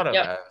thought of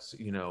as,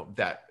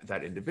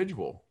 that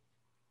individual.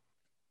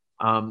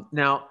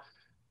 Now,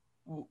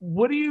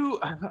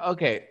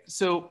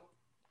 so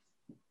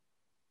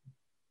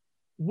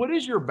what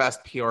is your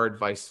best PR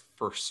advice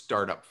for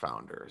startup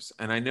founders?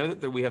 And I know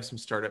that we have some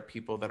startup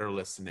people that are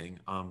listening,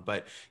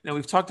 but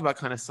we've talked about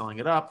kind of selling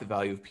it up, the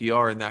value of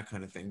PR and that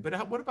kind of thing.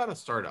 But what about a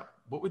startup?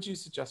 What would you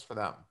suggest for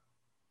them?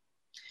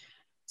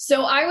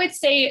 So I would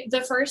say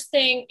the first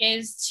thing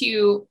is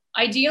to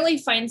ideally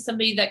find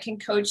somebody that can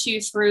coach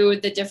you through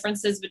the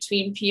differences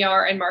between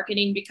PR and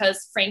marketing,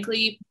 because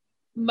frankly,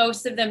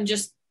 most of them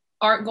just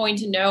aren't going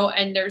to know,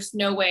 and there's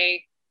no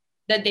way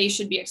that they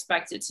should be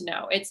expected to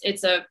know.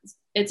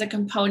 It's a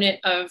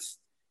component of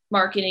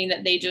marketing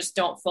that they just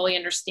don't fully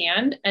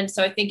understand. And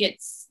so I think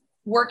it's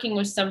working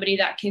with somebody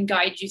that can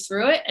guide you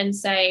through it and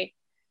say,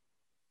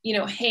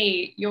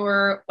 hey,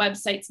 your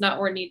website's not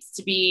where it needs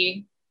to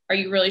be. Are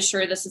you really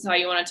sure this is how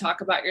you want to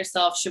talk about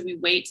yourself? Should we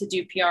wait to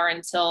do PR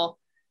until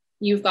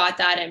you've got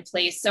that in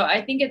place? So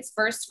I think it's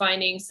first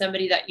finding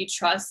somebody that you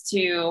trust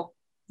to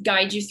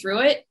guide you through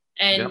it,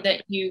 and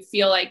that you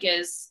feel like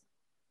is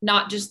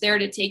not just there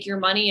to take your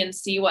money and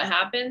see what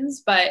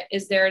happens, but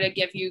is there to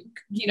give you,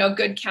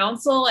 good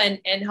counsel and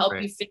help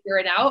you figure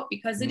it out,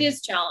 because it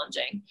is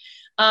challenging.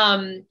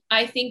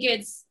 I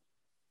think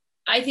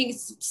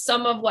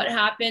some of what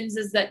happens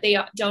is that they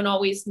don't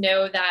always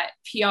know that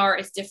PR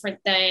is different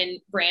than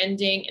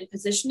branding and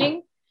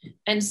positioning.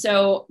 And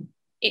so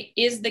it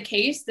is the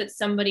case that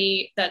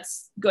somebody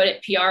that's good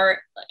at PR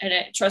and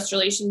at trust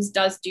relations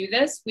does do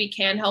this, we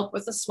can help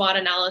with a SWOT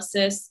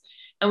analysis,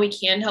 and we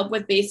can help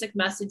with basic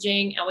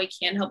messaging, and we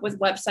can help with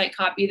website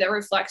copy that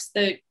reflects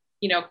the,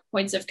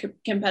 points of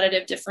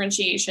competitive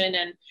differentiation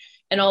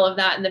and all of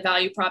that, and the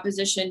value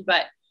proposition.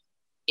 But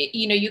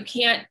you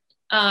can't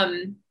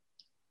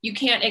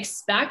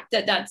expect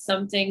that that's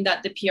something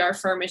that the PR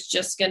firm is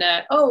just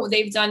gonna,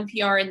 they've done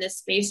PR in this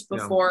space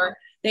before.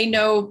 Yeah. They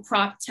know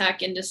prop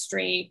tech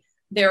industry.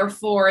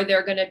 Therefore,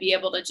 they're going to be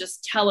able to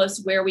just tell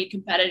us where we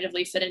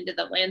competitively fit into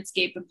the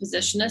landscape and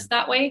position us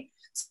that way.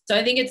 So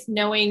I think it's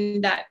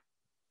knowing that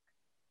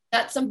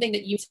that's something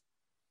that you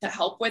to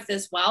help with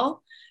as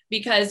well,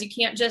 because you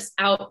can't just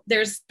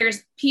there's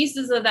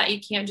pieces of that you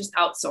can't just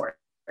outsource,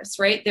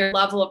 right? There's a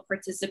level of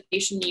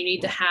participation you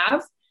need to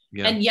have.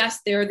 Yeah. And yes,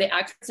 they're the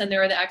experts and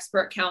they're the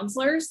expert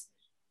counselors,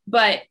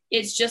 but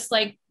it's just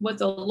like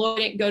with a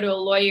lawyer, go to a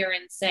lawyer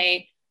and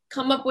say,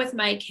 come up with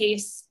my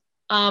case.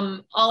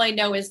 All I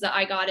know is that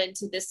I got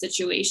into this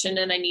situation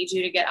and I need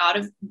you to get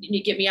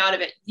me out of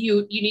it.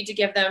 You need to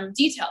give them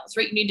details,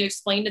 right? You need to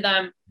explain to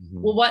them,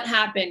 well, what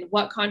happened,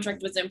 what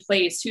contract was in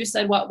place, who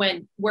said what,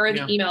 when, where are the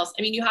emails?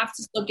 I mean, you have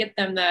to still get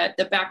them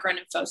the background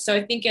info. So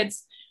I think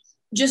it's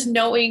just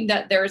knowing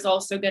that there's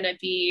also going to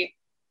be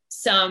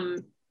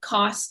some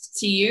cost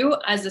to you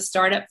as a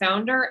startup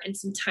founder and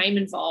some time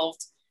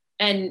involved.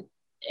 And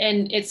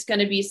it's going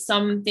to be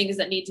some things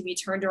that need to be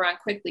turned around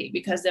quickly,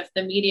 because if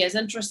the media is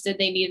interested,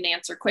 they need an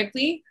answer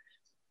quickly.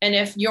 And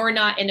if you're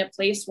not in a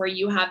place where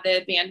you have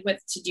the bandwidth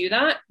to do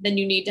that, then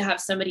you need to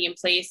have somebody in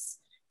place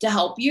to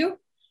help you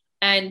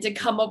and to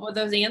come up with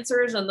those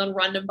answers and then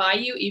run them by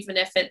you, even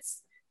if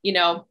it's,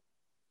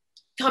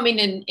 coming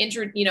and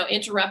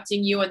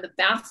interrupting you in the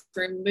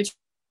bathroom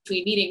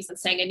between meetings and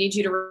saying, I need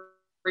you to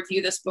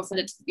review this before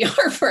the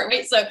PR firm,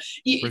 right? So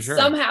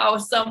somehow,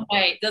 some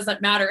way, it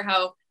doesn't matter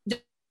how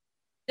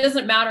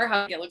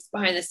it looks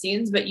behind the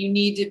scenes, but you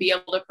need to be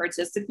able to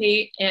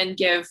participate and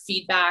give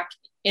feedback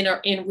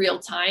in real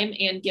time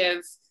and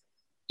give,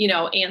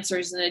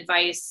 answers and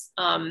advice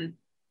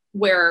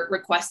where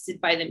requested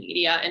by the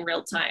media in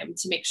real time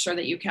to make sure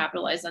that you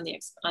capitalize on the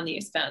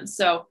expense.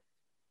 So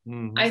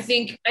I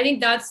think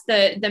that's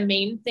the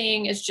main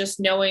thing, is just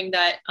knowing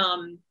that,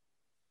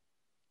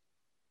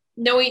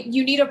 knowing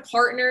you need a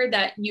partner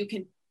that you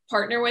can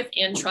partner with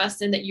and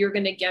trust, and that you're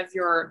going to give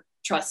your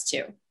trust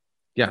to.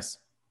 Yes.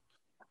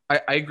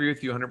 I agree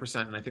with you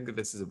 100%. And I think that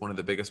this is one of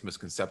the biggest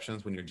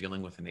misconceptions when you're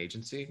dealing with an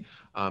agency.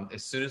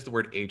 As soon as the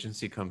word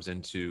agency comes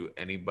into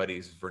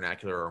anybody's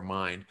vernacular or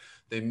mind,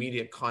 the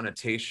immediate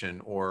connotation,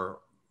 or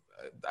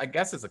I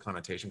guess it's a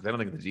connotation, because I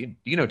don't think the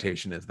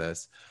denotation is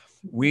this.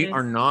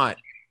 We're not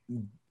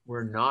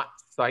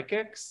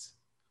psychics.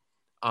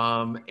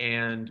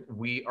 And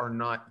we are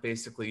not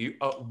basically,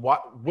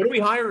 what are we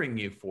hiring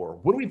you for?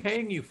 What are we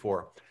paying you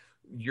for?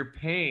 You're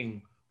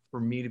paying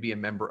for me to be a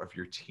member of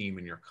your team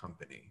and your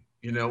company.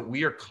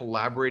 We are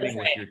collaborating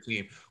with your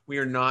team. We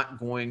are not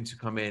going to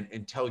come in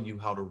and tell you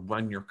how to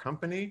run your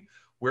company.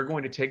 We're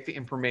going to take the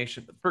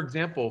information. For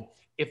example,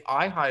 if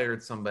I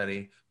hired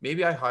somebody,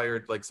 maybe I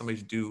hired like somebody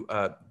to do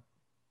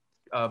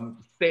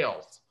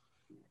sales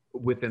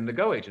within the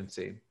Go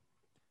agency.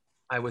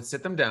 I would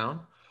sit them down.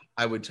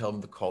 I would tell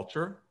them the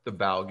culture, the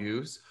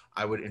values.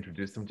 I would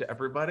introduce them to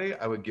everybody.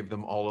 I would give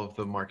them all of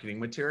the marketing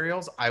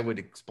materials. I would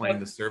explain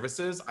the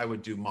services. I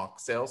would do mock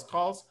sales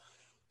calls.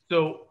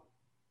 So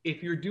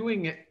if you're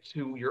doing it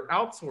you're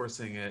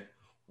outsourcing it,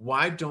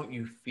 why don't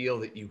you feel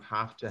that you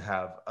have to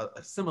have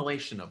a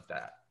simulation of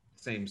that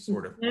same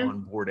sort of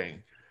onboarding?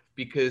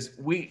 Because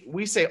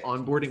we say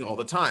onboarding all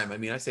the time. I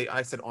mean, I said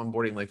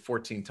onboarding like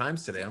 14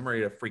 times today. I'm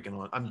ready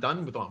to I'm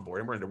done with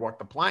onboarding. I'm ready to walk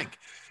the plank.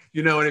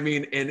 You know what I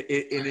mean? And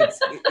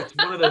it's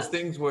one of those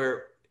things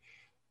where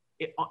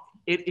it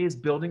is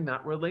building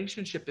that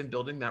relationship and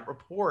building that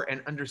rapport,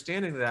 and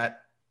understanding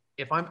that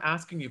if I'm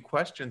asking you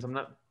questions, I'm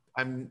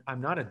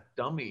not a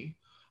dummy.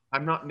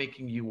 I'm not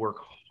making you work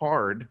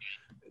hard.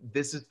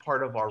 This is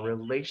part of our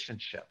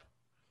relationship.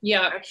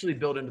 Yeah. Actually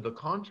build into the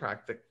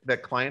contract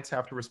that clients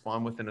have to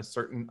respond within a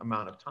certain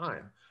amount of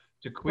time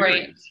to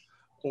queries,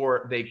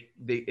 or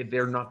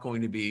they're not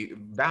going to be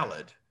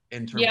valid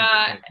in terms of the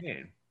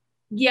campaign.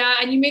 Yeah.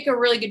 And you make a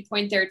really good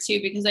point there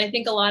too, because I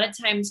think a lot of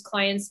times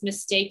clients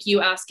mistake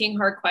you asking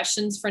hard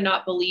questions for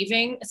not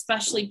believing,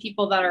 especially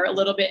people that are a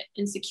little bit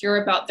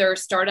insecure about their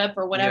startup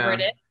or whatever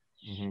it is.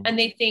 Mm-hmm. And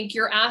they think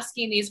you're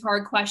asking these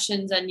hard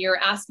questions and you're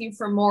asking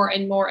for more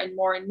and more and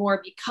more and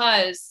more,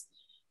 because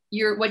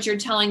what you're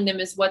telling them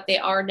is what they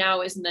are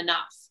now isn't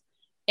enough.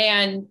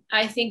 And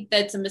I think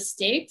that's a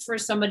mistake for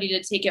somebody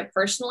to take it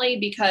personally,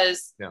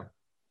 because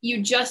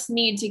you just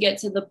need to get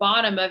to the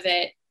bottom of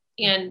it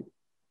and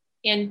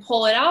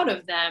pull it out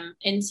of them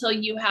until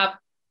you have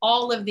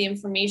all of the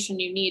information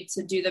you need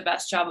to do the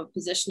best job of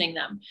positioning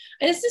them.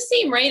 And it's the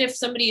same, right? If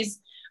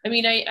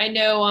I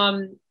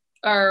know,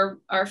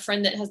 our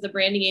friend that has the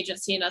branding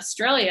agency in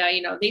Australia,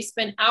 they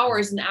spend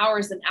hours and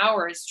hours and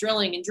hours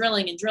drilling and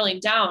drilling and drilling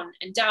down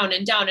and down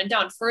and down and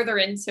down further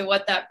into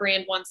what that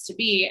brand wants to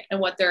be and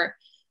what their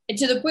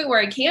to the point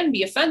where it can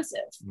be offensive.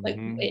 Like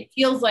it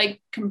feels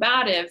like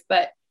combative,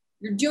 but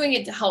you're doing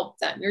it to help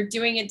them. You're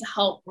doing it to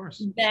help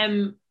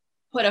them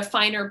put a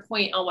finer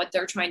point on what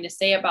they're trying to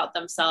say about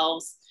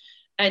themselves.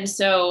 And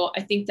so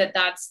I think that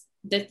that's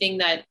the thing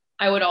that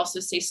I would also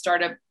say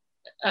startup,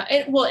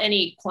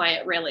 any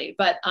client really,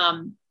 but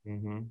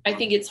I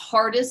think it's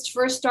hardest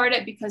for a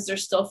startup because they're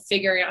still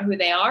figuring out who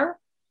they are.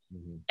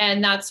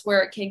 And that's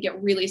where it can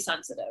get really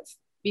sensitive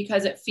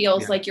because it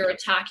feels like you're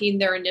attacking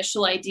their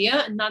initial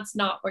idea, and that's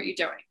not what you're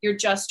doing. You're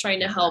just trying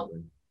to help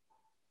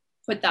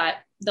put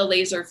the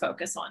laser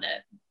focus on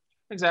it.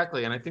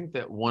 Exactly. And I think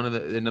that one of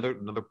the,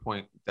 another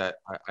point that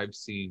I've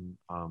seen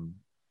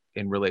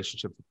in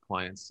relationships with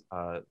clients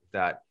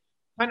that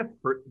kind of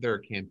hurt their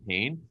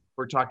campaign,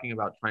 we're talking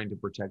about trying to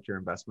protect your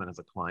investment as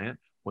a client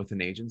with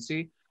an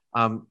agency.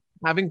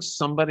 Having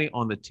somebody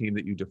on the team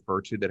that you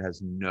defer to that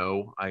has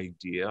no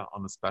idea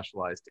on the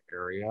specialized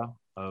area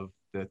of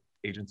the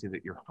agency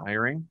that you're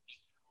hiring,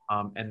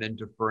 and then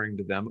deferring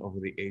to them over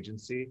the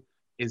agency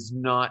is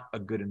not a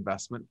good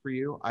investment for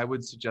you. I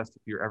would suggest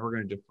if you're ever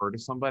going to defer to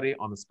somebody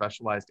on the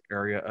specialized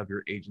area of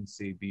your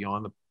agency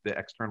beyond the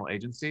external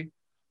agency,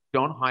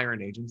 don't hire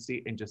an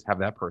agency and just have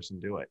that person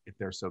do it if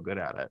they're so good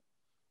at it.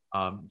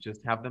 Just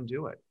have them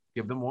do it.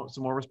 Give them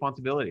some more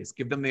responsibilities.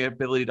 Give them the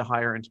ability to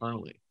hire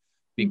internally.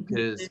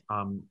 Because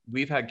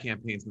we've had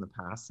campaigns in the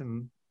past,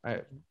 and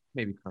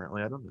maybe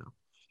currently, I don't know,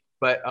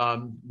 but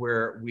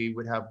where we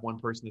would have one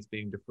person that's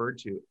being deferred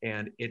to,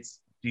 and it's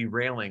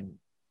derailing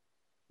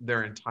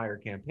their entire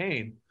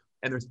campaign,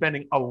 and they're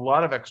spending a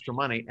lot of extra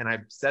money. And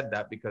I've said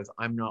that because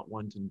I'm not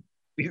one to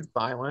be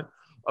silent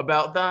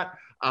about that.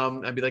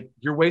 I'd be like,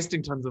 "You're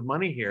wasting tons of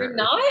money here." You're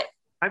not.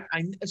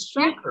 I'm a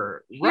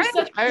shocker, you're right?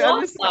 Such a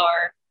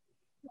wallflower.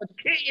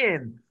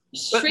 Kitten.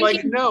 But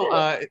like,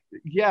 no,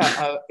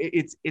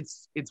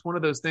 it's one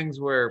of those things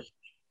where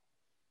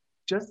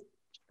just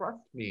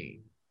trust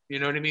me. You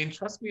know what I mean?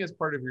 Trust me as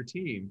part of your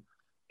team,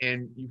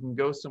 and you can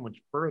go so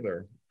much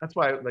further. That's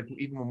why, like,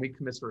 even when we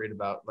commiserate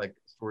about like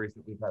stories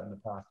that we've had in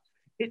the past,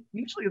 it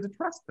usually is a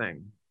trust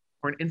thing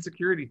or an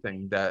insecurity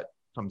thing that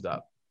comes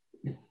up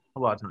a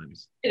lot of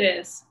times. It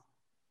is.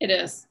 It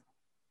is.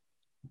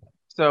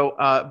 So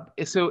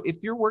if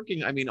you're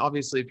working, I mean,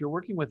 obviously, if you're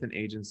working with an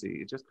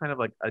agency, just kind of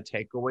like a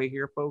takeaway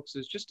here, folks,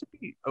 is just to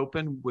be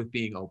open with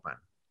being open.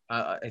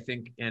 I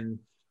think, and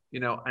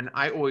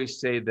I always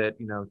say that,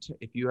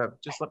 if you have,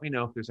 just let me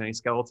know if there's any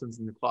skeletons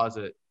in the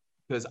closet,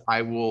 because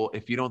I will,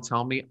 if you don't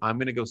tell me, I'm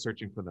going to go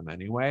searching for them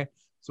anyway.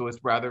 So it's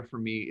better for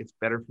me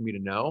to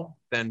know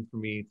than for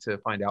me to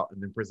find out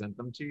and then present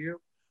them to you,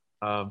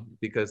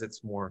 because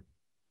it's more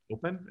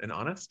open and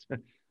honest.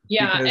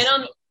 Yeah.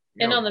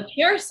 And on the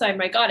PR side,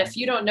 my God, if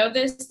you don't know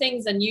those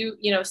things and you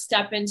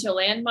step into a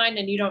landmine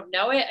and you don't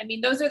know it, I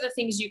mean, those are the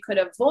things you could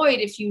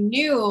avoid if you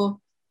knew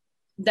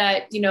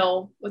that,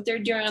 what they're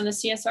doing on the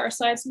CSR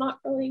side is not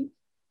really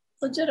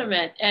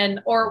legitimate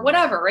or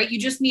whatever, right? You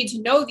just need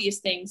to know these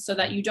things so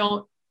that you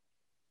don't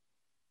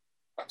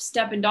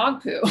step in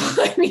dog poo.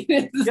 I mean,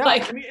 it's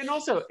and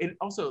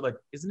also like,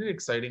 isn't it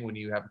exciting when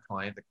you have a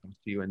client that comes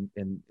to you and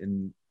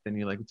then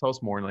you like, tell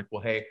us more, and like,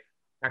 well, hey,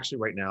 actually,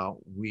 right now,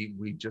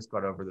 we just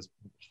got over this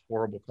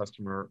horrible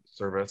customer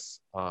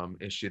service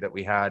issue that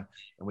we had,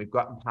 and we've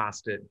gotten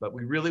past it, but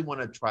we really want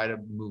to try to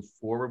move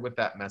forward with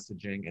that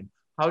messaging. And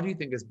how do you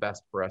think is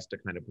best for us to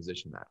kind of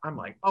position that? I'm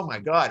like, oh my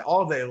God,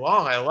 all day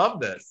long, I love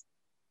this.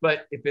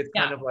 But if it's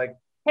kind of like,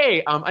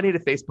 hey, I need a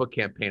Facebook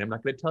campaign, I'm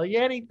not going to tell you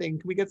anything.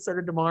 Can we get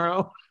started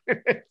tomorrow?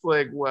 It's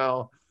like,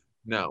 well,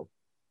 no.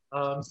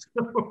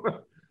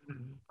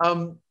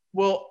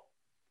 Well,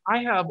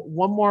 I have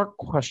one more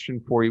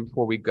question for you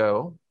before we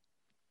go.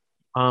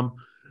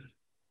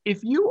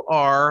 If you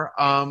are,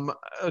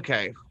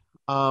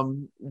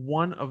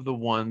 one of the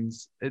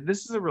ones,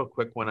 this is a real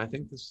quick one. I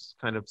think this is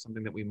kind of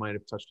something that we might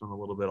have touched on a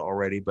little bit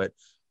already, but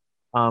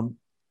how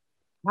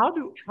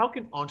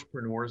can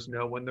entrepreneurs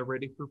know when they're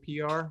ready for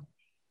PR?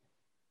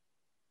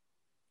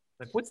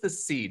 Like, what's the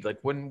seed? Like,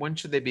 when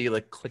should they be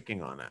like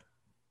clicking on it?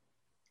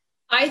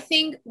 I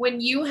think when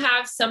you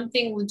have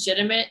something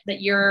legitimate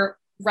that you're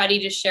ready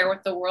to share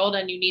with the world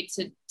and you need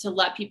to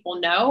let people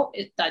know,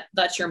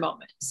 that's your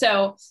moment.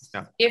 So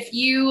if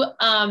you've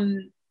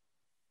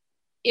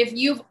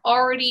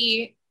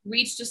already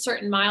reached a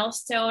certain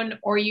milestone,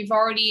 or and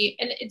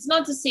it's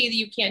not to say that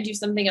you can't do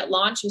something at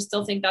launch, I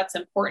still think that's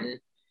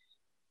important.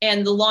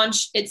 And the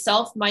launch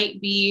itself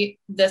might be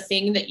the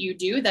thing that you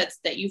do that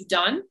you've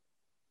done.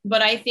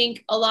 But I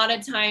think a lot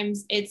of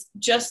times it's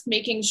just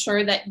making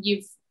sure that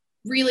you've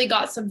really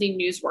got something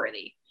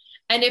newsworthy.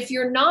 And if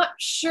you're not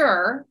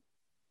sure,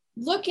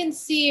 look and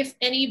see if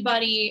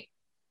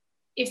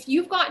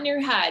you've got in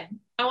your head,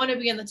 I want to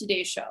be on the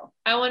Today Show,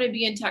 I want to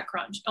be in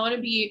TechCrunch, I want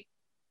to be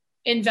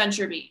in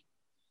VentureBeat,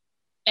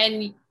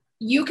 and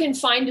you can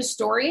find a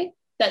story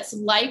that's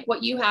like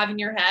what you have in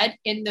your head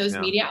in those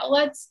media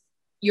outlets,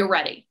 you're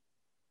ready.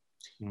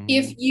 Mm-hmm.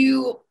 If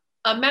you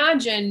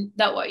imagine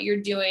that what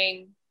you're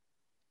doing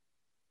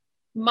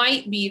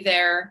might be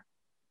there,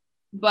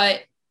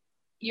 but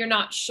you're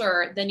not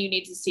sure, then you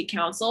need to seek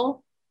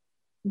counsel.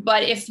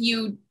 But if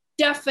you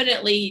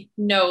definitely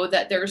know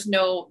that there's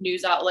no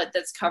news outlet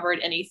that's covered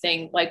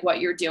anything like what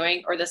you're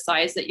doing or the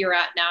size that you're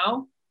at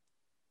now,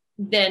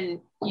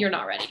 then you're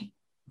not ready.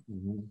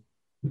 Mhm.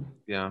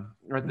 Yeah,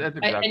 that's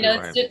I exactly know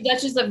right.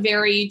 that's just a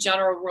very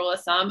general rule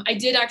of thumb. I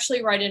did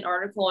actually write an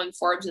article in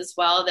Forbes as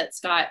well that's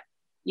got,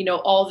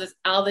 all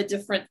the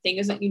different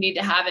things that you need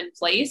to have in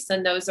place.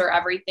 And those are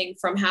everything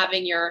from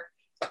having your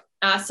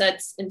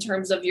assets in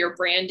terms of your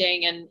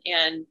branding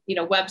and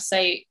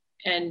website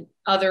and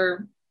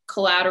other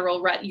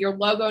collateral. Your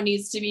logo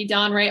needs to be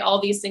done, right? All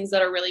these things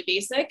that are really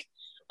basic.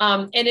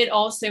 And it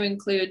also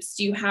includes,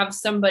 do you have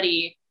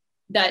somebody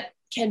that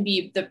can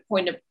be the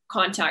point of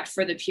contact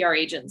for the PR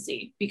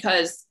agency?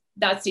 Because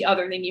that's the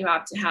other thing you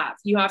have to have.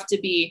 You have to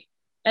be,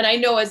 and I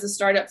know as a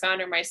startup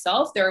founder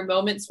myself, there are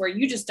moments where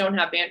you just don't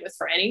have bandwidth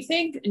for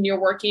anything and you're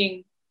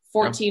working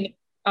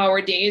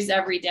 14-hour days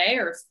every day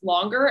or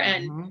longer.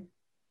 And,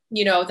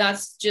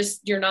 that's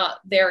just, you're not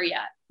there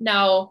yet.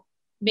 Now,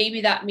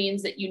 maybe that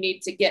means that you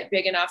need to get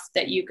big enough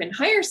that you can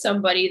hire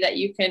somebody that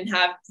you can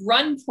have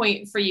run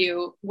point for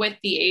you with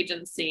the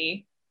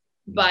agency.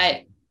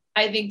 But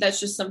I think that's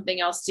just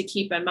something else to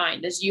keep in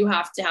mind, is you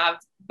have to have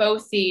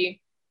both the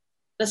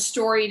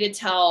story to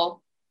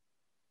tell,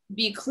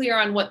 be clear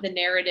on what the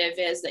narrative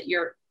is that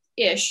you're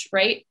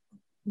right?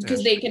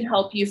 Because they can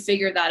help you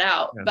figure that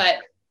out. Yeah.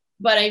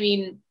 But I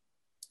mean,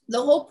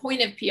 the whole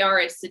point of PR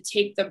is to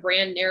take the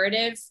brand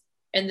narrative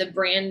and the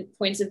brand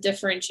points of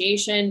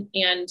differentiation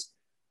and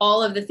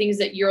all of the things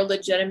that you're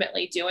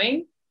legitimately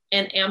doing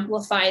and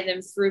amplify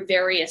them through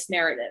various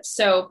narratives.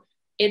 So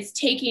it's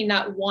taking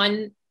that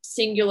one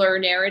singular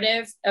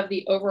narrative of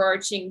the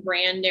overarching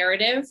brand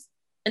narrative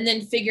and then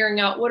figuring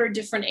out what are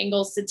different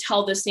angles to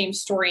tell the same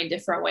story in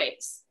different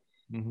ways.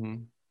 Mm-hmm.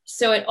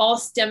 So it all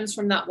stems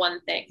from that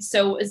one thing.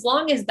 So as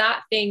long as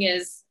that thing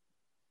is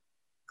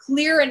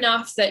clear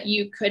enough that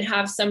you could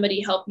have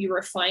somebody help you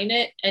refine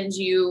it and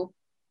you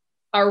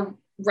are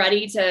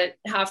ready to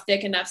have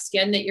thick enough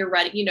skin that you're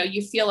ready,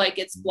 you feel like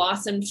it's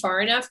blossomed far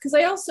enough. Because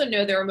I also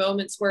know there are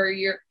moments where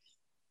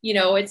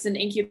it's an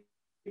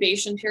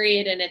incubation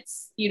period and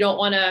you don't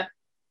want to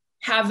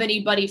have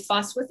anybody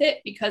fuss with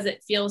it because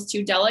it feels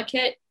too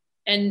delicate.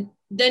 And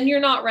then you're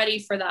not ready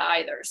for that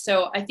either.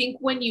 So I think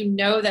when you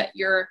know that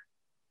your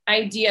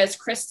idea is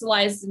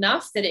crystallized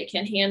enough that it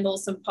can handle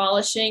some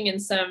polishing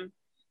and some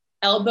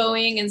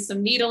elbowing and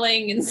some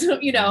needling and some,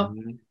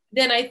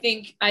 then I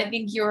think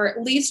you're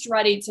at least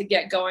ready to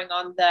get going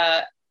on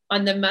the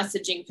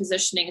messaging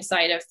positioning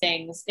side of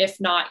things, if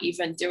not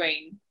even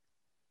doing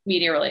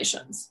media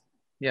relations.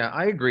 Yeah,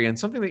 I agree. And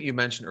something that you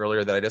mentioned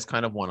earlier that I just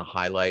kind of want to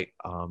highlight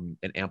and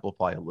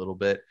amplify a little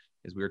bit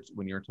is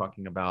when you're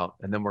talking about,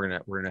 and then we're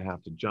gonna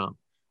have to jump.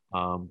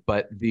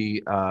 But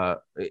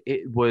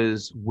it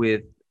was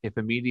with if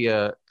a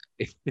media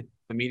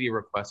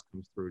request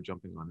comes through,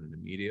 jumping on it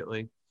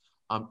immediately.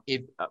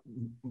 If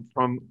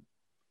from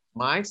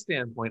my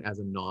standpoint as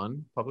a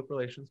non-public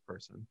relations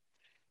person,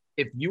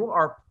 if you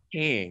are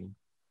paying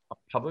a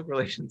public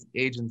relations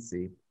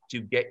agency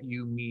to get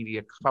you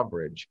media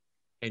coverage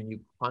and you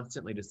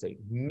constantly just say,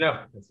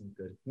 no, this is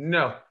good.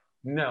 No,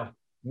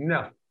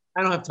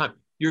 I don't have time.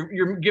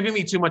 You're giving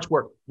me too much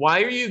work.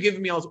 Why are you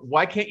giving me all this?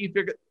 Why can't you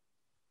figure?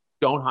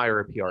 Don't hire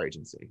a PR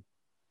agency.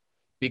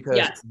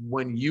 Because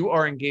when you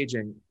are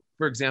engaging,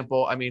 for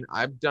example, I mean,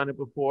 I've done it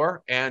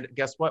before. And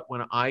guess what?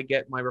 When I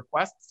get my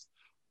requests,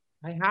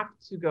 I have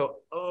to go,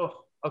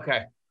 oh,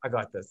 okay, I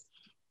got this.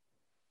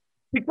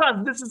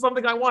 Because this is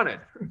something I wanted.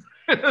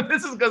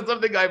 This is because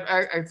something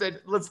I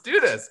said, let's do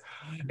this.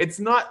 It's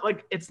not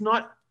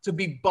to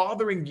be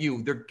bothering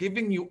you. They're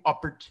giving you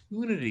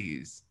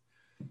opportunities.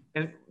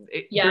 And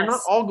they're not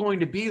all going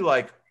to be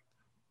like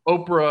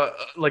Oprah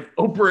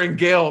and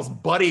Gail's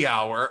buddy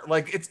hour.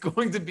 Like it's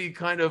going to be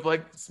kind of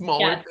like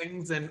smaller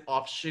things and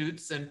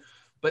offshoots.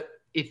 But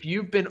if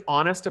you've been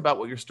honest about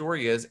what your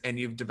story is and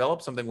you've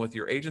developed something with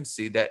your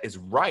agency that is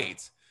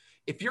right,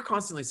 if you're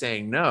constantly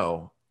saying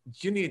no,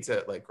 you need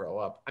to grow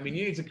up. I mean,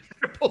 you need to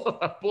pull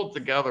it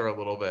together a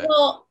little bit.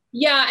 Well,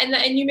 yeah.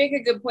 And you make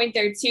a good point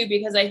there too,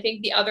 because I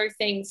think the other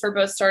thing for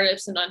both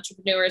startups and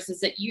entrepreneurs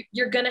is that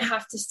you're going to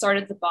have to start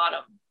at the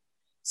bottom.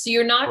 So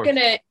you're not going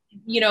to,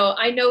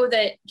 I know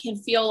that can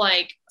feel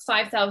like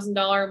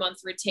 $5,000 a month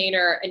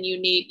retainer and you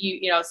need,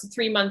 it's a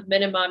 3-month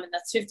minimum and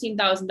that's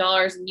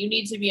 $15,000 and you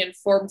need to be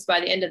informed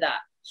by the end of that.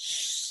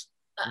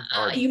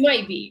 You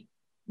might be,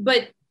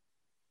 but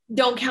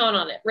don't count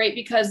on it, right?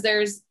 Because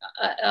there's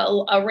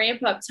a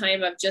ramp up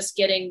time of just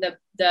getting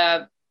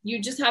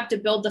you just have to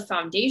build the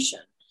foundation.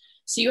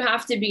 So you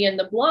have to be in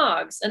the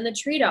blogs and the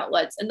trade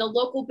outlets and the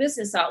local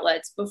business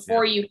outlets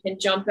before you can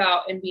jump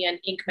out and be in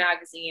Inc.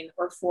 magazine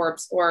or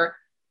Forbes or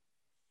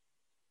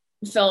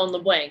fill in the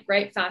blank,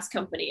 right? Fast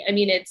Company. I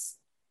mean,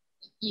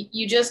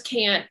 you just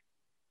can't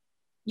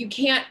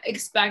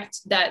expect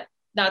that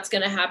that's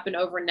going to happen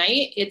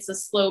overnight. It's a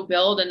slow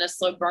build and a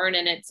slow burn.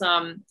 And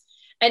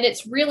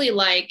it's really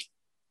like,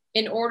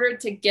 in order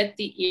to get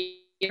the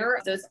ear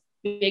of those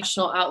big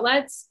national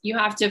outlets, you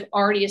have to have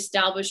already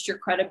established your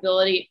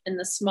credibility in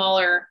the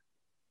smaller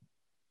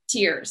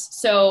tiers.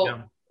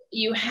 So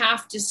you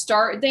have to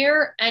start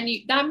there, and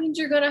that means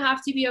you're going to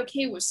have to be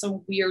okay with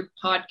some weird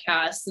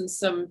podcasts and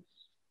some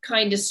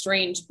kind of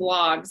strange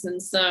blogs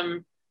and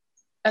some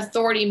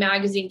Authority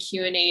magazine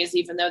Q&As,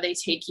 even though they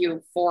take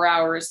you 4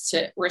 hours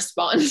to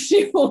respond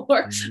to,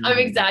 or I'm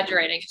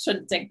exaggerating, it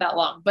shouldn't take that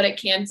long, but it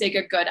can take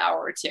a good hour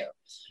or two,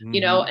 you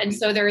know? And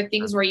so there are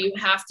things where you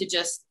have to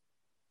just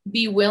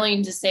be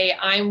willing to say,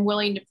 I'm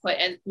willing to put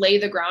and lay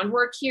the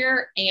groundwork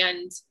here,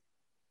 and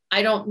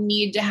I don't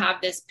need to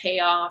have this pay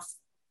off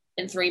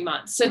in 3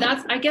 months. So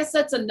I guess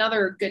that's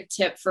another good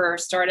tip for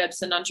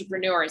startups and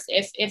entrepreneurs.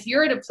 If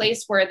you're at a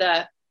place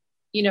where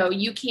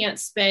you can't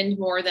spend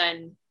more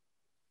than,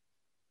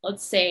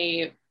 let's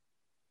say,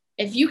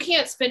 if you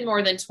can't spend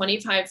more than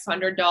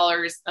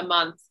 $2,500 a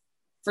month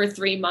for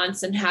 3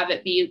 months and have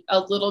it be a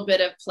little bit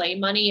of play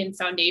money and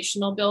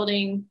foundational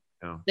building,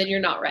 then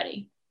you're not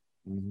ready.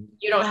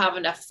 You don't have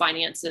enough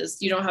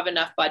finances. You don't have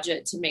enough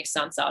budget to make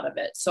sense out of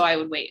it. So I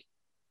would wait,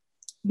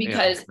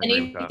 because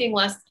anything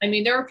less, I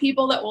mean, there are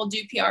people that will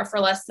do PR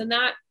for less than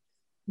that,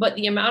 but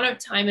the amount of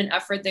time and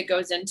effort that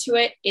goes into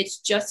it, it's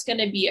just going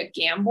to be a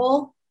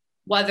gamble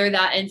whether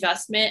that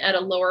investment at a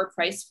lower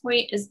price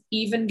point is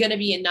even going to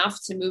be enough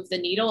to move the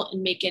needle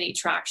and make any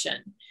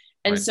traction.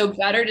 And so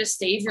better to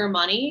save your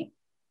money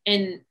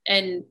and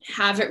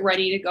have it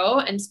ready to go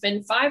and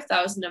spend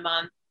 $5,000 a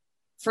month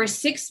for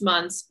 6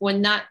 months,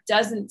 when that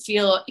doesn't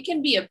feel, it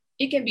can be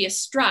a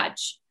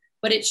stretch,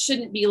 but it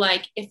shouldn't be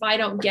like, if I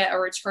don't get a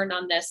return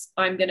on this,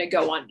 I'm going to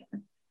go under.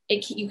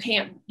 You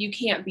can't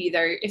be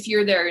there. If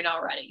you're there, you're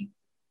not ready.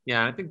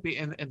 Yeah, I think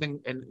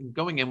and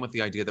going in with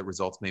the idea that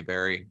results may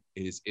vary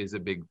is a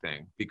big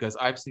thing, because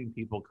I've seen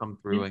people come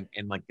through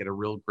and like get a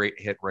real great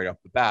hit right off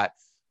the bat,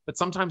 but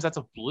sometimes that's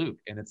a fluke,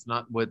 and it's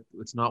not what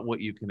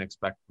you can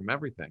expect from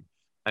everything.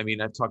 I mean,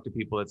 I've talked to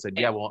people that said,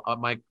 yeah, well,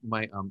 my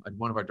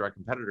one of our direct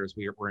competitors,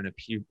 we're in a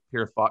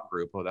peer thought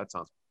group. Oh, that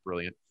sounds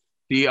brilliant.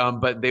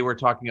 But they were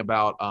talking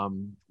about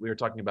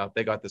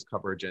they got this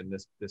coverage in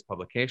this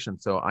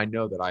publication, so I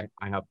know that I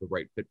have the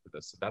right fit for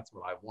this, so that's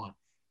what I want.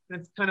 And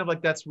it's kind of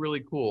like, that's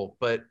really cool,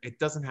 but it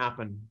doesn't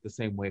happen the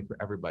same way for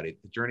everybody.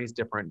 The journey's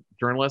different.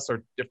 Journalists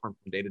are different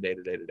from day to day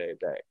to day to day to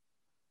day.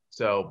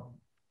 So,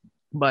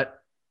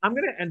 but I'm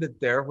going to end it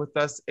there with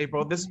us,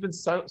 April. This has been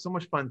so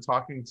much fun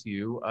talking to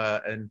you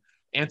and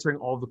answering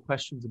all the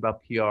questions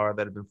about PR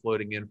that have been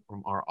floating in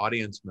from our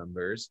audience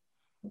members.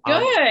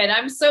 Good.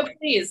 I'm so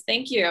pleased.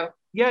 Thank you.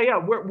 Yeah.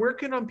 Where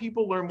can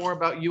people learn more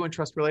about you and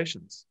Trust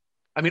Relations?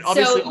 I mean,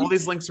 obviously, all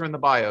these links are in the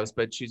bios,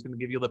 but she's going to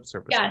give you lip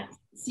service. Yeah.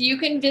 So you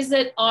can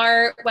visit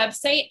our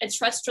website at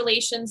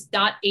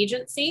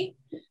trustrelations.agency.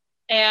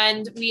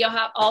 And we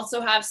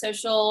also have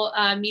social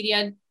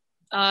media.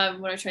 What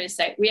am I trying to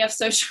say? We have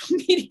social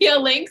media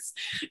links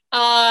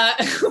on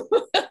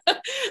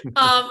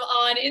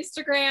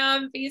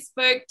Instagram,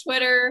 Facebook,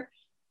 Twitter.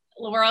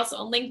 We're also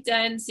on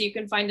LinkedIn, so you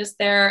can find us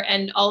there.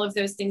 And all of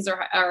those things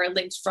are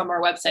linked from our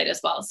website as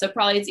well. So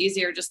probably it's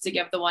easier just to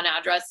give the one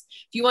address.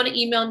 If you want to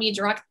email me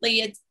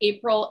directly, it's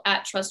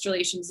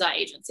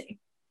april@trustrelations.agency.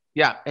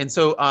 Yeah. And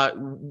so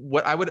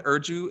what I would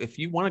urge you, if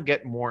you want to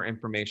get more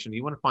information,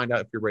 you want to find out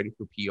if you're ready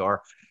for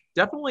PR,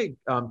 definitely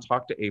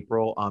talk to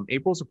April.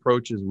 April's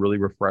approach is really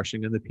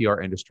refreshing in the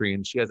PR industry,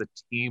 and she has a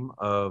team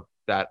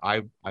that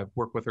I've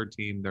worked with her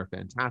team. They're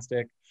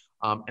fantastic.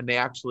 And they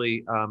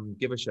actually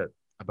give a shit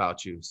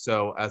about you,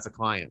 so as a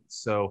client.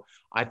 So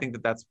I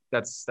think that's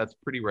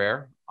pretty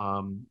rare,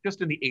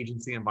 just in the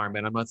agency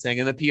environment. I'm not saying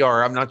in the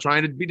PR. I'm not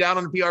trying to be down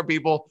on the PR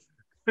people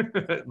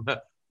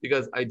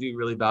because I do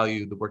really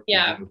value the work you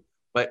do.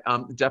 But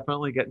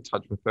definitely get in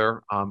touch with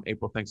her.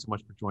 April, thanks so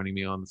much for joining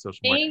me on the Social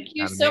Marketing Academy.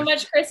 Thank you so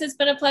much, Chris. It's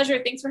been a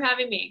pleasure. Thanks for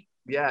having me.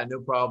 Yeah,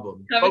 no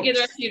problem. Have a good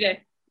rest of your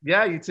day.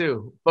 Yeah, you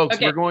too, folks.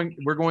 Okay. We're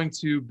going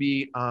to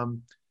be.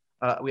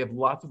 We have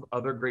lots of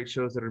other great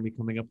shows that are going to be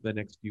coming up in the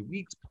next few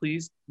weeks.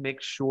 Please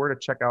make sure to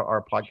check out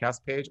our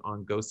podcast page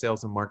on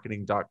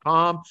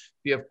gosalesandmarketing.com.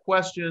 If you have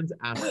questions,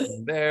 ask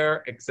them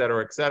there, et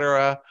cetera, et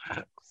cetera.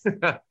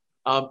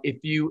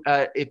 If you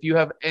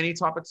have any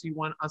topics you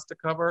want us to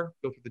cover,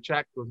 go through the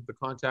chat, go through the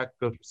contact,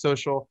 go through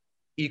social,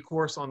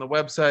 e-course on the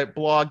website,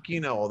 blog,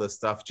 all this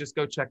stuff. Just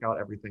go check out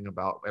everything I'm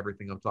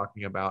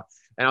talking about.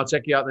 And I'll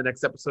check you out in the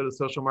next episode of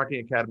Social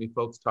Marketing Academy,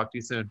 folks. Talk to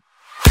you soon.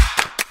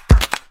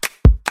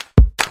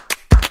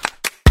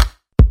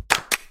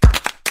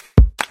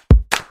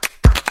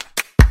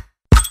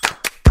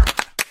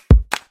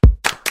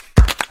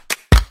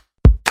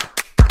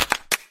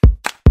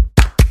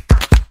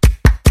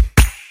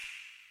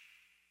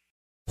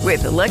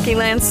 With the Lucky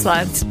Land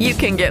Slots, you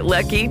can get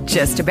lucky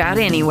just about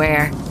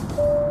anywhere.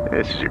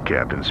 This is your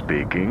captain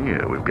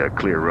speaking. We've got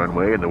clear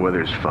runway and the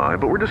weather's fine,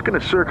 but we're just going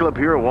to circle up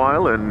here a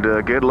while and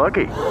get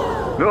lucky.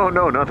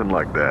 No, nothing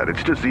like that.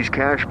 It's just these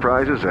cash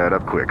prizes add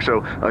up quick.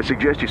 So I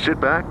suggest you sit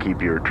back,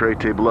 keep your tray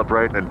table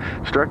upright, and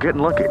start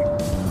getting lucky.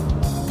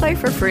 Play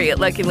for free at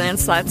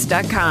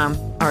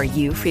LuckyLandSlots.com. Are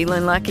you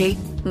feeling lucky?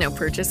 No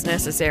purchase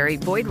necessary.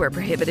 Void where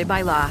prohibited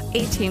by law.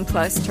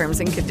 18+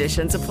 terms and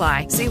conditions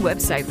apply. See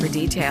website for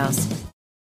details.